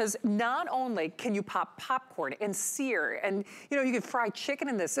 because not only can you pop popcorn and sear, and, you know, you can fry chicken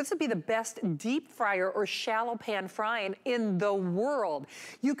in this. This would be the best deep fryer or shallow pan frying in the world.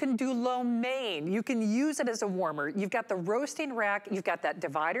 You can do lo mein. You can use it as a warmer. You've got the roasting rack. You've got that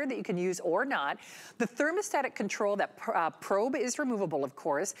divider that you can use or not. The thermostatic control, that probe is removable, of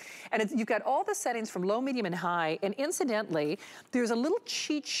course. And you've got all the settings from low, medium, and high. And incidentally, there's a little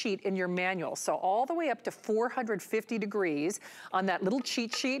cheat sheet in your manual. So all the way up to 450 degrees on that little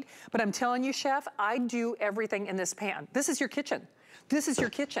cheat sheet. But I'm telling you, Chef, I do everything in this pan. This is your kitchen. This is your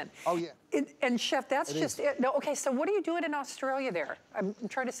kitchen. Oh, yeah. And Chef, that's just it. No, okay, so what are you doing in Australia there? I'm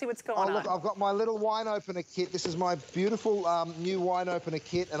trying to see what's going on. Oh, look, I've got my little wine opener kit. This is my beautiful new wine opener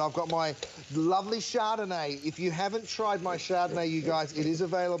kit, and I've got my lovely Chardonnay. If you haven't tried my Chardonnay, you guys, it is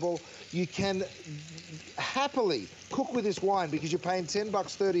available. You can happily cook with this wine because you're paying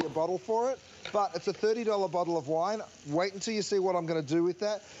 $10.30 a bottle for it. But it's a $30 bottle of wine. Wait until you see what I'm going to do with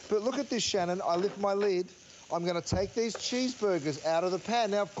that. But look at this, Shannon. I lift my lid. I'm going to take these cheeseburgers out of the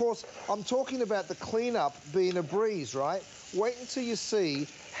pan. Now, of course, I'm talking about the cleanup being a breeze, right? Wait until you see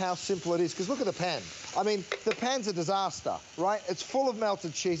how simple it is, because look at the pan. I mean, the pan's a disaster, right? It's full of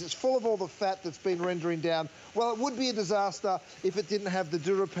melted cheese. It's full of all the fat that's been rendering down. Well, it would be a disaster if it didn't have the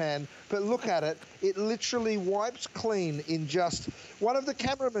DuraPan, but look at it. It literally wipes clean in just... One of the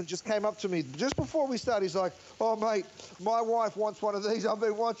cameramen just came up to me just before we started. He's like, oh, mate, my wife wants one of these. I've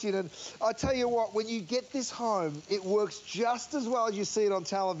been watching, and I tell you what, when you get this home, it works just as well as you see it on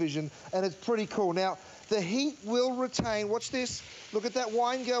television, and it's pretty cool. Now, the heat will retain. Watch this. Look at that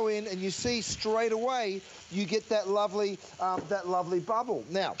wine go in, and you see straight away you get that lovely bubble.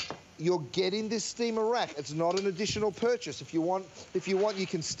 Now, you're getting this steamer rack. It's not an additional purchase. If you want, you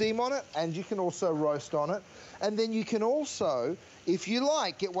can steam on it, and you can also roast on it. And then you can also, if you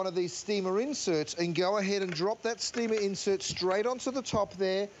like, get one of these steamer inserts and go ahead and drop that steamer insert straight onto the top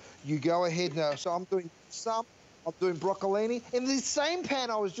there. You go ahead now. So I'm doing some I'm doing broccolini. In the same pan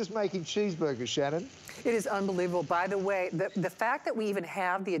I was just making cheeseburgers, Shannon. It is unbelievable. By the way, the fact that we even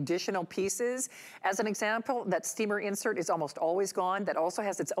have the additional pieces, as an example, that steamer insert is almost always gone. That also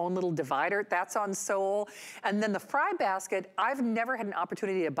has its own little divider. That's on sole. And then the fry basket, I've never had an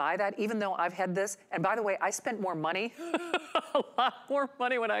opportunity to buy that, even though I've had this. And by the way, I spent more money, a lot more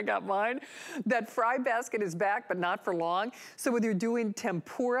money when I got mine. That fry basket is back, but not for long. So whether you're doing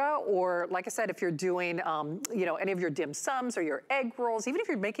tempura or, like I said, if you're doing, you know, any of your dim sums or your egg rolls, even if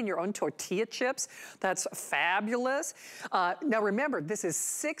you're making your own tortilla chips, that's fabulous. Now remember, this is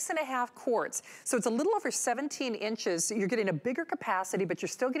 6.5 quarts, so it's a little over 17 inches. You're getting a bigger capacity, but you're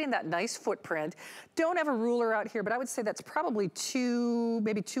still getting that nice footprint. Don't have a ruler out here, but I would say that's probably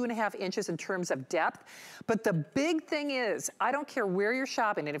maybe 2.5 inches in terms of depth. But the big thing is, I don't care where you're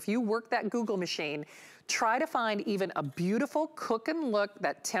shopping, and if you work that Google machine, try to find even a beautiful cook and look,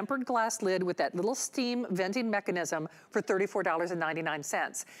 that tempered glass lid with that little steam venting mechanism for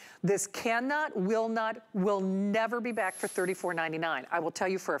 $34.99. This cannot, will never be back for $34.99. I will tell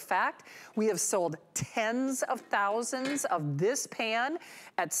you for a fact, we have sold tens of thousands of this pan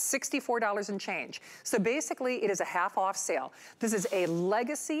at $64 and change. So basically, it is a half off sale. This is a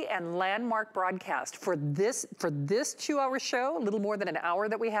legacy and landmark broadcast for this 2-hour show, a little more than an hour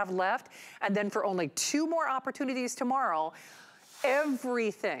that we have left, and then for only 2 more opportunities tomorrow.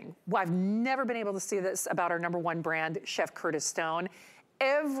 Everything, well, I've never been able to see this about our #1 brand, Chef Curtis Stone.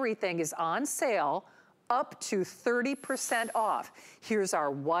 Everything is on sale up to 30% off. Here's our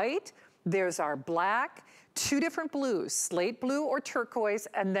white, there's our black, 2 different blues, slate blue or turquoise,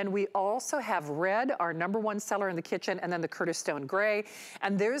 and then we also have red, our #1 seller in the kitchen, and then the Curtis Stone gray.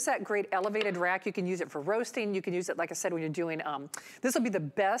 And there's that great elevated rack. You can use it for roasting. You can use it, like I said, when you're doing, this will be the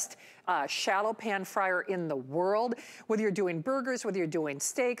best shallow pan fryer in the world. Whether you're doing burgers, whether you're doing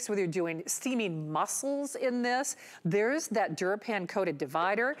steaks, whether you're doing steaming mussels in this, there's that DuraPan coated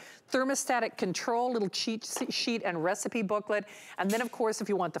divider, thermostatic control, little cheat sheet and recipe booklet. And then of course, if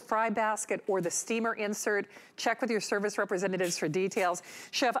you want the fry basket or the steamer insert, check with your service representatives for details.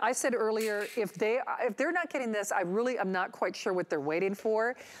 Chef, I said earlier, if they're not getting this, I really am not quite sure what they're waiting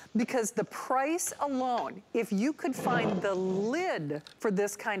for, because the price alone, if you could find the lid for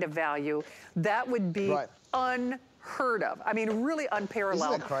this kind of value, that would be unheard of. I mean, really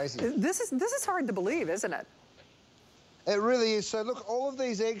unparalleled. Isn't that crazy? This is hard to believe, isn't it? It really is. So look, all of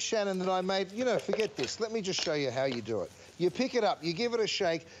these eggs, Shannon, that I made, you know, forget this. Let me just show you how you do it. You pick it up, you give it a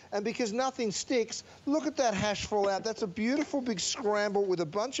shake, and because nothing sticks, look at that hash fall out. That's a beautiful big scramble with a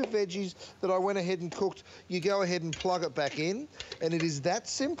bunch of veggies that I went ahead and cooked. You go ahead and plug it back in, and it is that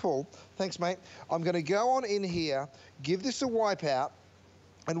simple. Thanks, mate. I'm going to go on in here, give this a wipe out.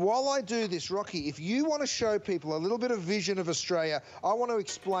 And while I do this, Rocky, if you want to show people a little bit of vision of Australia, I want to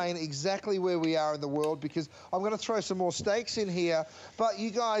explain exactly where we are in the world, because I'm going to throw some more steaks in here. But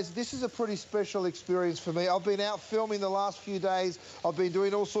you guys, this is a pretty special experience for me. I've been out filming the last few days. I've been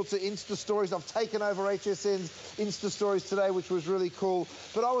doing all sorts of Insta stories. I've taken over HSN's Insta stories today, which was really cool.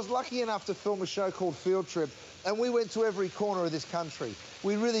 But I was lucky enough to film a show called Field Trip, and we went to every corner of this country.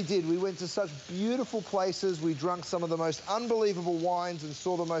 We really did. We went to such beautiful places. We drank some of the most unbelievable wines and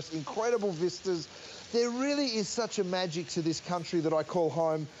saw the most incredible vistas. There really is such a magic to this country that I call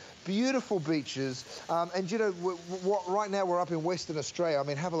home. Beautiful beaches. And you know, right now we're up in Western Australia. I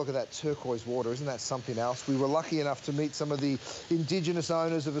mean, have a look at that turquoise water. Isn't that something else? We were lucky enough to meet some of the Indigenous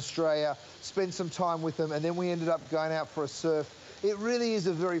owners of Australia, spend some time with them, and then we ended up going out for a surf. It really is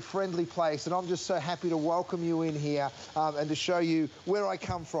a very friendly place, and I'm just so happy to welcome you in here and to show you where I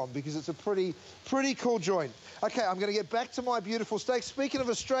come from, because it's a pretty cool joint. Okay, I'm going to get back to my beautiful steaks. Speaking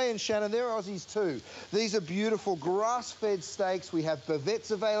of Australians, Shannon, they're Aussies too. These are beautiful grass-fed steaks. We have bavettes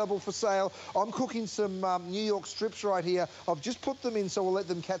available for sale. I'm cooking some New York strips right here. I've just put them in, so we'll let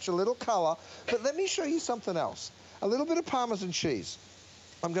them catch a little colour. But let me show you something else. A little bit of Parmesan cheese.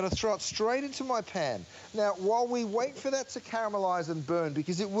 I'm going to throw it straight into my pan. Now, while we wait for that to caramelise and burn,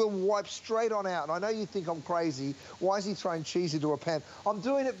 because it will wipe straight on out, and I know you think I'm crazy, why is he throwing cheese into a pan? I'm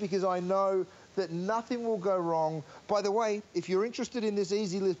doing it because I know that nothing will go wrong. By the way, if you're interested in this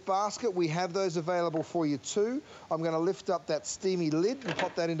Easy Lift basket, we have those available for you too. I'm going to lift up that steamy lid and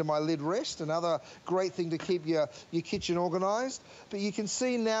pop that into my lid rest. Another great thing to keep your kitchen organised. But you can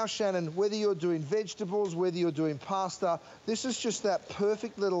see now, Shannon, whether you're doing vegetables, whether you're doing pasta, this is just that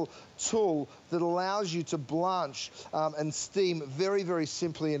perfect little tool that allows you to blanch and steam very, very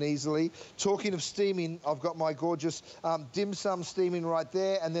simply and easily. Talking of steaming, I've got my gorgeous dim sum steaming right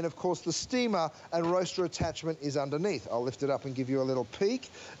there, and then of course the steamer and roaster attachment is underneath. I'll lift it up and give you a little peek.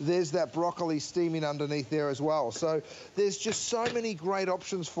 There's that broccoli steaming underneath there as well. So there's just so many great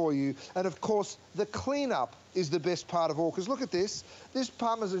options for you, and of course the cleanup is the best part of all, because look at this. This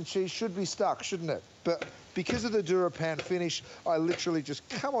Parmesan cheese should be stuck, shouldn't it? But because of the DuraPan finish, I literally just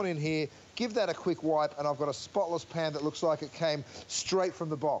come on in here, give that a quick wipe, and I've got a spotless pan that looks like it came straight from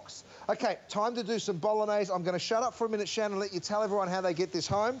the box. Okay, time to do some bolognese. I'm going to shut up for a minute, Shannon, let you tell everyone how they get this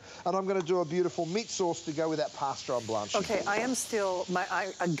home, and I'm going to do a beautiful meat sauce to go with that pasta on blanche. Okay, I am still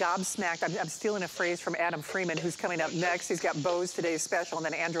gobsmacked. I'm stealing a phrase from Adam Freeman, who's coming up next. He's got Bo's Today's Special, and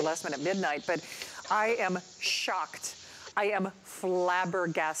then Andrew Lessman at midnight. But I am shocked. I am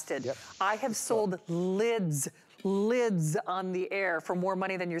flabbergasted. Yep. I have sold lids on the air for more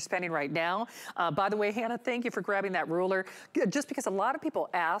money than you're spending right now. By the way, Hannah, thank you for grabbing that ruler. Just because a lot of people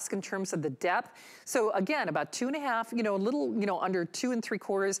ask in terms of the depth. So again, about 2.5, a little, under 2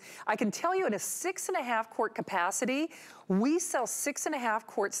 3/4. I can tell you in a 6.5 quart capacity, we sell 6.5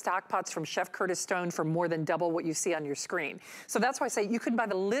 quart stock pots from Chef Curtis Stone for more than double what you see on your screen. So that's why I say you can buy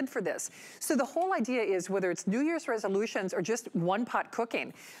the lid for this. So the whole idea is whether it's New Year's resolutions or just one pot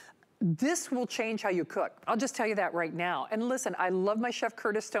cooking, this will change how you cook. I'll just tell you that right now. And listen, I love my Chef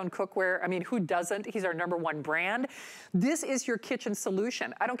Curtis Stone cookware. I mean, who doesn't? He's our #1 brand. This is your kitchen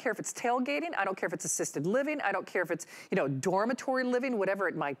solution. I don't care if it's tailgating. I don't care if it's assisted living. I don't care if it's, dormitory living, whatever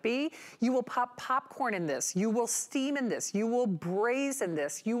it might be. You will pop popcorn in this. You will steam in this. You will braise in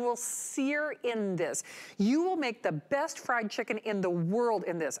this. You will sear in this. You will make the best fried chicken in the world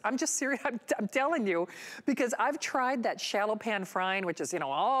in this. I'm just serious. I'm telling you, because I've tried that shallow pan frying, which is,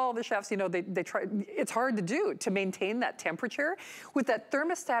 all the chefs, they try. It's hard to do, to maintain that temperature. With that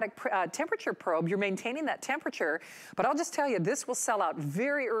thermostatic temperature probe, you're maintaining that temperature. But I'll just tell you, this will sell out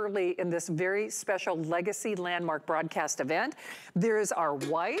very early in this very special Legacy Landmark broadcast event. There's our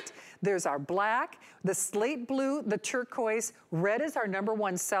white, there's our black, the slate blue, the turquoise, red is our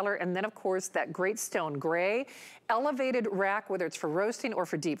 #1 seller, and then of course that great stone gray. Elevated rack, whether it's for roasting or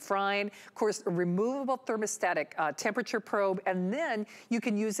for deep frying. Of course, a removable thermostatic temperature probe, and then you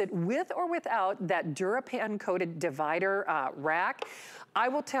can use it with or without that DuraPan coated divider rack. I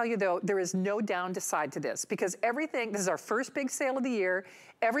will tell you though, there is no downside to this because everything, this is our first big sale of the year.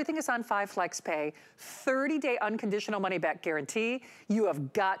 Everything is on 5 flex pay, 30-day unconditional money back guarantee. You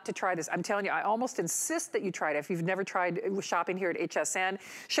have got to try this. I'm telling you, I almost insist that you try it if you've never tried shopping here at HSN.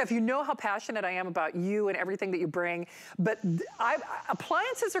 Chef, you know how passionate I am about you and everything that you bring, but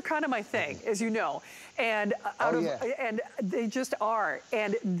appliances are kind of my thing, as you know. And and they just are.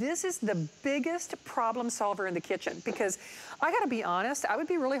 And this is the biggest problem solver in the kitchen because I gotta be honest, I would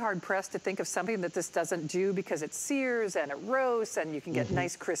be really hard pressed to think of something that this doesn't do because it sears and it roasts and you can get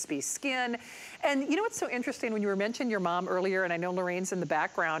nice crispy skin. And you know what's so interesting when you were mentioning your mom earlier, and I know Lorraine's in the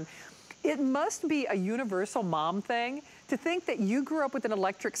background, it must be a universal mom thing to think that you grew up with an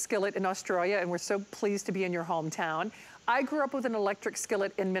electric skillet in Australia and we're so pleased to be in your hometown. I grew up with an electric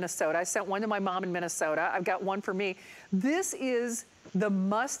skillet in Minnesota. I sent one to my mom in Minnesota. I've got one for me. This is the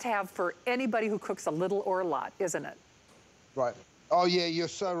must-have for anybody who cooks a little or a lot, isn't it? Right. Oh, yeah, you're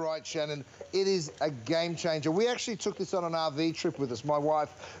so right, Shannon. It is a game changer. We actually took this on an RV trip with us, my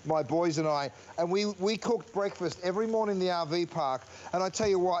wife, my boys and I, and we cooked breakfast every morning in the RV park. And I tell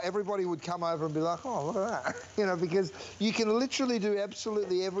you what, everybody would come over and be like, oh, look at that. Because you can literally do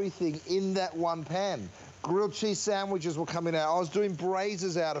absolutely everything in that one pan. Grilled cheese sandwiches were coming out. I was doing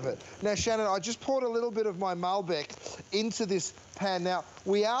braises out of it. Now, Shannon, I just poured a little bit of my Malbec into this pan. Now,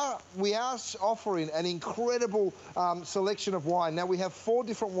 we are offering an incredible selection of wine. Now, we have 4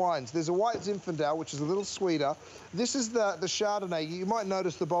 different wines. There's a white Zinfandel, which is a little sweeter. This is the Chardonnay. You might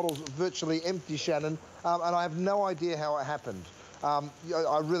notice the bottle's virtually empty, Shannon, and I have no idea how it happened. I'm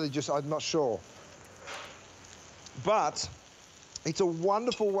not sure. But it's a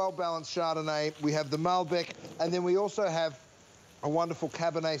wonderful, well-balanced Chardonnay. We have the Malbec, and then we also have a wonderful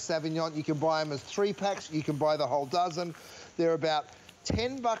Cabernet Sauvignon. You can buy them as 3 packs. You can buy the whole dozen. They're about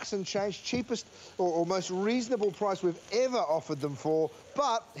 $10 and change, cheapest or most reasonable price we've ever offered them for.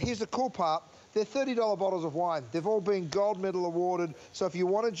 But here's the cool part. They're $30 bottles of wine. They've all been gold medal awarded. So if you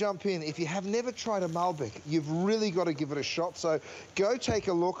want to jump in, if you have never tried a Malbec, you've really got to give it a shot. So go take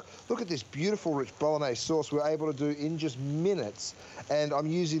a look. Look at this beautiful rich bolognese sauce we're able to do in just minutes. And I'm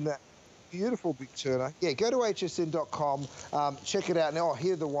using that beautiful big turner. Yeah, go to hsn.com, check it out. Now,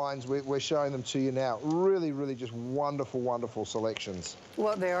 here are the wines. We're showing them to you now. Really, really just wonderful, wonderful selections.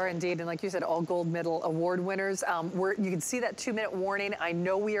 Well, they are indeed. And like you said, all gold medal award winners. You can see that 2-minute warning. I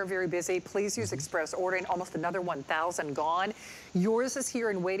know we are very busy. Please use express ordering. Almost another 1,000 gone. Yours is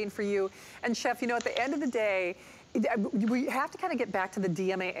here and waiting for you. And Chef, at the end of the day, we have to kind of get back to the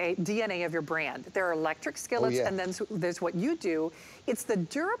DNA of your brand. There are electric skillets, and then there's what you do. It's the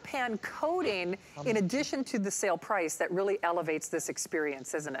DuraPan coating in addition to the sale price that really elevates this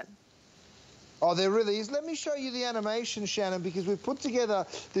experience, isn't it? Oh, there really is. Let me show you the animation, Shannon, because we've put together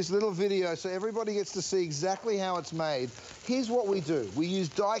this little video so everybody gets to see exactly how it's made. Here's what we do. We use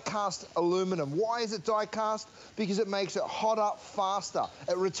die-cast aluminum. Why is it die-cast? Because it makes it hot up faster.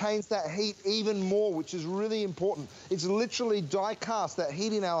 It retains that heat even more, which is really important. It's literally die-cast, that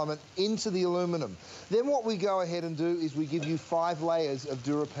heating element, into the aluminum. Then what we go ahead and do is we give you 5 layers of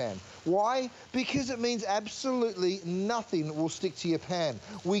DuraPan. Why? Because it means absolutely nothing will stick to your pan.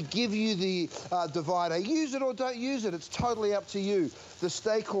 We give you the divider. Use it or don't use it. It's totally up to you. The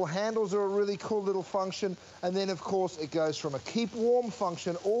Stay Cool handles are a really cool little function. And then, of course, it goes from a keep warm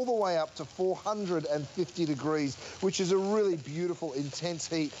function all the way up to 450 degrees, which is a really beautiful, intense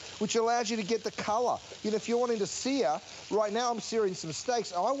heat, which allows you to get the colour. You know, if you're wanting to sear, right now I'm searing some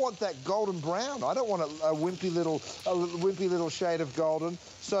steaks. I want that golden brown. I don't want a wimpy little shade of golden.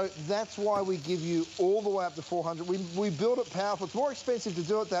 So that's why we give you all the way up to 400. We build it powerful. It's more expensive to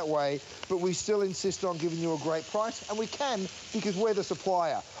do it that way, but we still insist on giving you a great price, and we can because we're the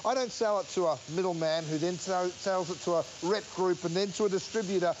supplier. I don't sell it to a middleman who then sells it to a rep group and then to a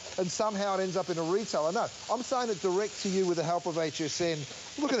distributor, and somehow it ends up in a retailer. No, I'm selling it direct to you with the help of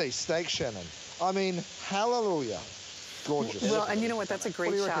HSN. Look at these steaks, Shannon. I mean, hallelujah. Gorgeous. Well, and you know what? That's a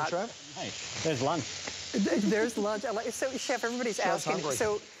great shot. What do you reckon, Trav? Hey, there's lunch. There's lunch. So, Chef, everybody's asking. Hungry.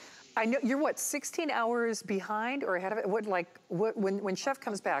 So, I know you're what, 16 hours behind or ahead of it? When Chef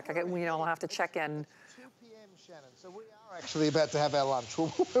comes back, I'll have to check in. 2 p.m., Shannon. So we are actually about to have our lunch.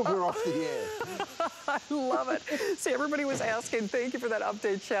 We're off the air. I love it. See, everybody was asking. Thank you for that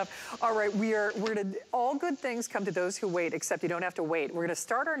update, Chef. All right, we're gonna, all good things come to those who wait, except you don't have to wait. We're gonna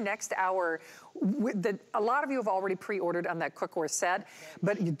start our next hour. A lot of you have already pre-ordered on that cookware set,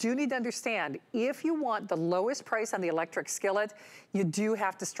 but you do need to understand, if you want the lowest price on the electric skillet, you do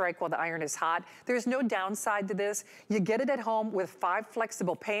have to strike while the iron is hot. There's no downside to this. You get it at home with 5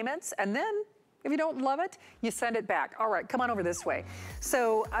 flexible payments, and then if you don't love it, you send it back. All right, come on over this way.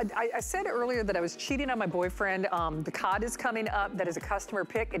 So I said earlier that I was cheating on my boyfriend. The cod is coming up. That is a customer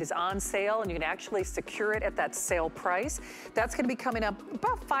pick. It is on sale, and you can actually secure it at that sale price. That's gonna be coming up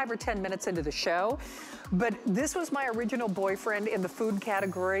about 5 or 10 minutes into the show. But this was my original boyfriend in the food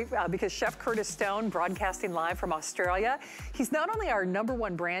category because Chef Curtis Stone, broadcasting live from Australia, he's not only our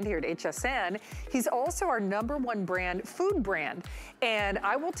 #1 brand here at HSN, he's also our #1 brand, food brand. And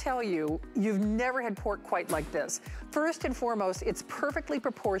I will tell you, you've never had pork quite like this. First and foremost, it's perfectly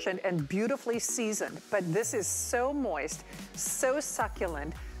proportioned and beautifully seasoned, but this is so moist, so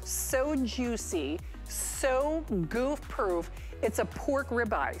succulent, so juicy, so goof-proof. It's a pork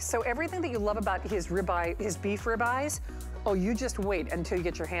ribeye. So everything that you love about his ribeye, his beef ribeyes, oh, you just wait until you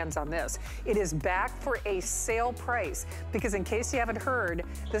get your hands on this. It is back for a sale price because in case you haven't heard,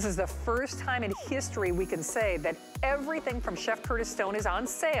 this is the first time in history we can say that everything from Chef Curtis Stone is on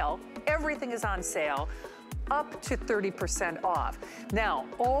sale. Everything is on sale, up to 30% off. Now,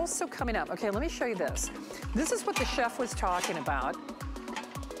 also coming up, okay, let me show you this. This is what the chef was talking about.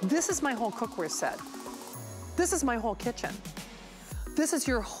 This is my whole cookware set. This is my whole kitchen. This is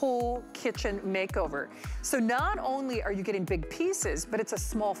your whole kitchen makeover. So not only are you getting big pieces, but it's a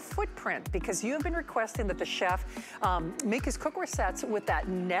small footprint because you have been requesting that the chef make his cookware sets with that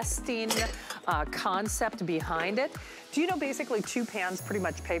nesting concept behind it. Do you know basically 2 pans pretty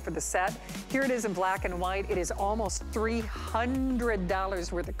much pay for the set? Here it is in black and white. It is almost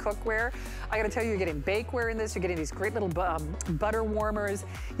 $300 worth of cookware. I gotta tell you, you're getting bakeware in this. You're getting these great little butter warmers.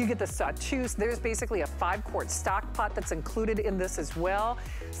 You get the sauteuse. There's basically a 5-quart stock pot that's included in this as well.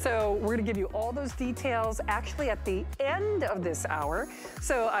 So we're gonna give you all those details actually at the end of this hour.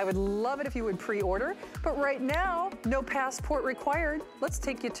 So I would love it if you would pre-order. But right now, no passport required. Let's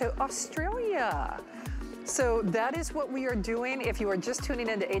take you to Australia. So that is what we are doing. If you are just tuning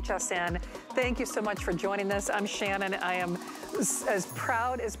into HSN, thank you so much for joining us. I'm Shannon. I am as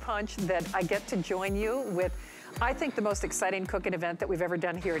proud as punch that I get to join you with, I think, the most exciting cooking event that we've ever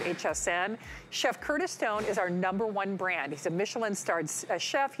done here at HSN. Chef Curtis Stone is our #1 brand. He's a Michelin-starred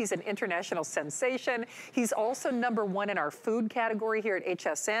chef. He's an international sensation. He's also #1 in our food category here at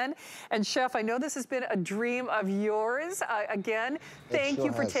HSN. And Chef, I know this has been a dream of yours. Again, thank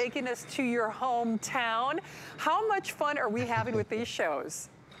you for taking us to your hometown. How much fun are we having with these shows?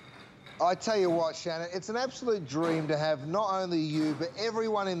 I tell you what, Shannon, it's an absolute dream to have not only you, but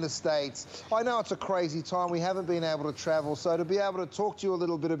everyone in the States. I know it's a crazy time. We haven't been able to travel, so to be able to talk to you a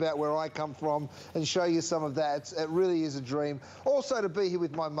little bit about where I come from and show you some of that, it really is a dream. Also to be here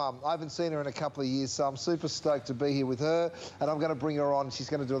with my mum. I haven't seen her in a couple of years, so I'm super stoked to be here with her, and I'm going to bring her on. She's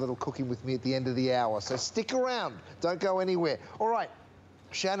going to do a little cooking with me at the end of the hour, so stick around. Don't go anywhere. All right,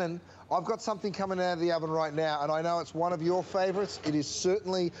 Shannon, I've got something coming out of the oven right now, and I know it's one of your favorites. It is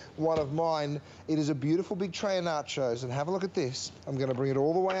certainly one of mine. It is a beautiful big tray of nachos, and have a look at this. I'm going to bring it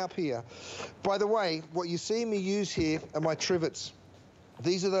all the way up here. By the way, what you see me use here are my trivets.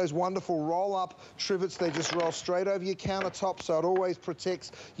 These are those wonderful roll-up trivets. They just roll straight over your countertop, so it always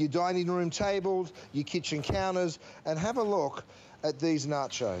protects your dining room tables, your kitchen counters. And have a look at these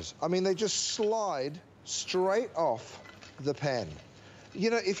nachos. I mean, they just slide straight off the pan. You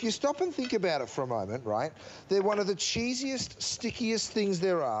know, if you stop and think about it for a moment, right, they're one of the cheesiest, stickiest things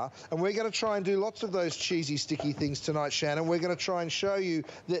there are, and we're going to try and do lots of those cheesy, sticky things tonight, Shannon. We're going to try and show you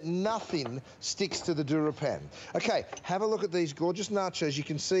that nothing sticks to the DuraPan. Okay, have a look at these gorgeous nachos. You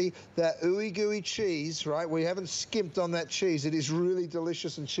can see that ooey gooey cheese, right? We haven't skimped on that cheese. It is really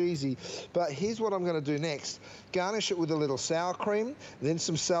delicious and cheesy. But here's what I'm going to do next. Garnish it with a little sour cream, then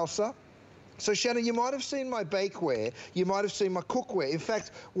some salsa. So, Shannon, you might have seen my bakeware, you might have seen my cookware. In fact,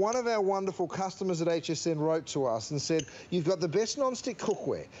 one of our wonderful customers at HSN wrote to us and said, you've got the best non-stick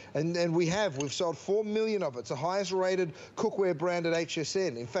cookware. And we've sold 4 million of it. It's the highest rated cookware brand at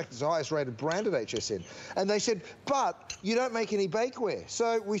HSN. In fact, it's the highest rated brand at HSN. And they said, but you don't make any bakeware.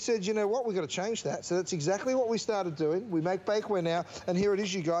 So we said, you know what, we've got to change that. So that's exactly what we started doing. We make bakeware now, and here it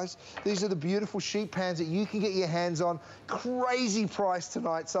is, you guys. These are the beautiful sheet pans that you can get your hands on. Crazy price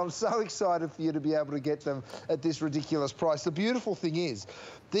tonight, so I'm so excited for you to be able to get them at this ridiculous price. The beautiful thing is,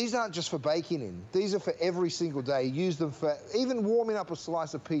 these aren't just for baking in. These are for every single day. Use them for even warming up a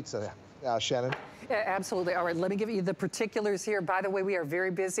slice of pizza, Shannon. Yeah, absolutely. All right, let me give you the particulars here. By the way, we are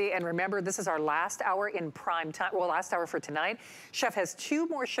very busy, and remember, this is our last hour in prime time, well, last hour for tonight. Chef has 2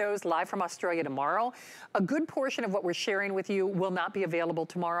 more shows live from Australia tomorrow. A good portion of what we're sharing with you will not be available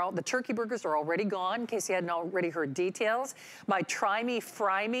tomorrow. The turkey burgers are already gone, in case you hadn't already heard details. My Try Me,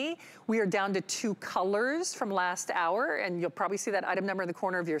 Fry Me, we are down to 2 colors from last hour, and you'll probably see that item number in the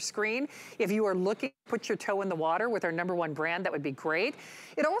corner of your screen. If you are looking to put your toe in the water with our #1 brand, that would be great.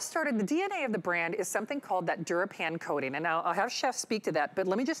 It all started, the DNA of the brand is something called that DuraPan coating. And now I'll have Chef speak to that, but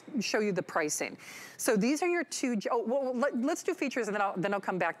let me just show you the pricing. So these are your 2, let's do features, and then I'll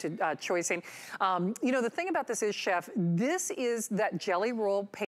come back to choicing. You know, the thing about this is, Chef, this is that jelly roll